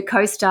as her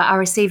co-star are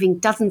receiving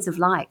dozens of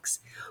likes.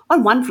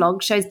 On one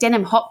vlog shows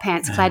denim hot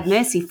pants clad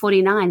Mercy,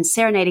 49,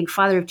 serenading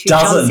father of two,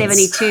 John,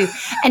 72,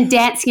 and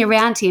dancing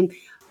around him.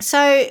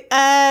 So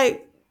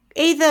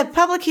either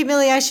public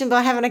humiliation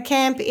by having a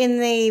camp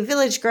in the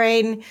village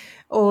green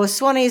or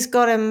Swanny's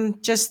got him,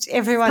 just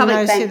everyone Public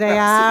knows who they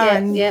are,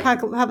 bankruptcy,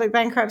 and public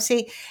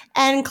bankruptcy.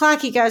 And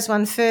Clarkey goes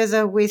one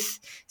further with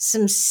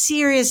some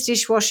serious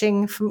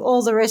dishwashing from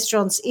all the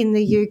restaurants in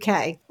the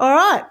UK. All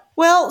right.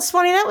 Well,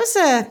 Swanny, that was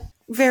a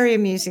very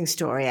amusing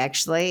story,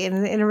 actually,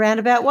 in a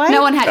roundabout way.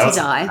 No one had That to was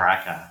a die.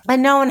 cracker.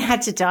 And no one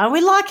had to die.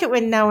 We like it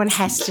when no one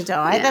has to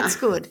die. Yeah. That's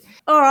good.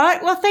 All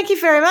right. Well, thank you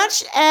very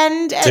much.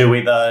 And Do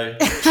we, though?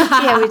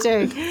 yeah, we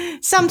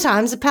do.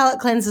 Sometimes a palate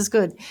cleanser's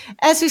good.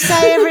 As we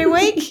say every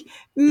week,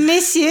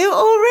 miss you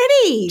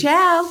already.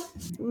 Ciao.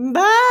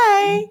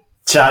 Bye.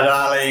 Ciao,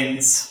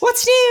 darlings.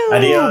 What's new?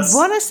 Adios.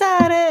 Buenos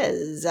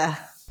Aires.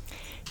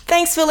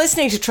 Thanks for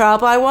listening to Trial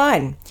by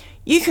Wine.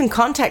 You can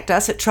contact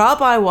us at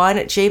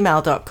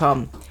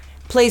trialbywine@gmail.com.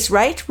 Please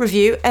rate,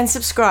 review and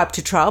subscribe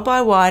to Trial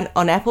by Wine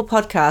on Apple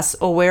Podcasts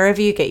or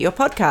wherever you get your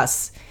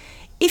podcasts.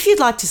 If you'd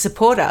like to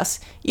support us,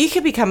 you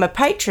can become a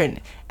patron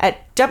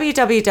at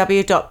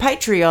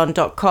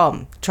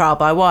www.patreon.com, Trial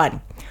by Wine,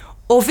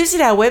 or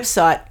visit our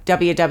website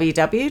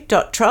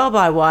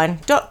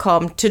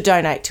www.trialbywine.com to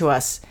donate to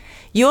us.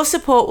 Your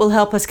support will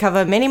help us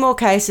cover many more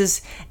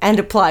cases and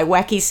apply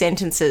wacky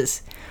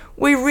sentences.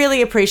 We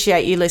really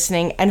appreciate you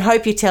listening and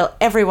hope you tell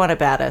everyone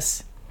about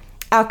us.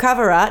 Our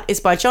cover art is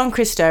by John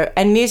Christo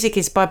and music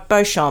is by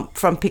Beauchamp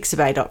from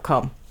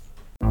pixabay.com.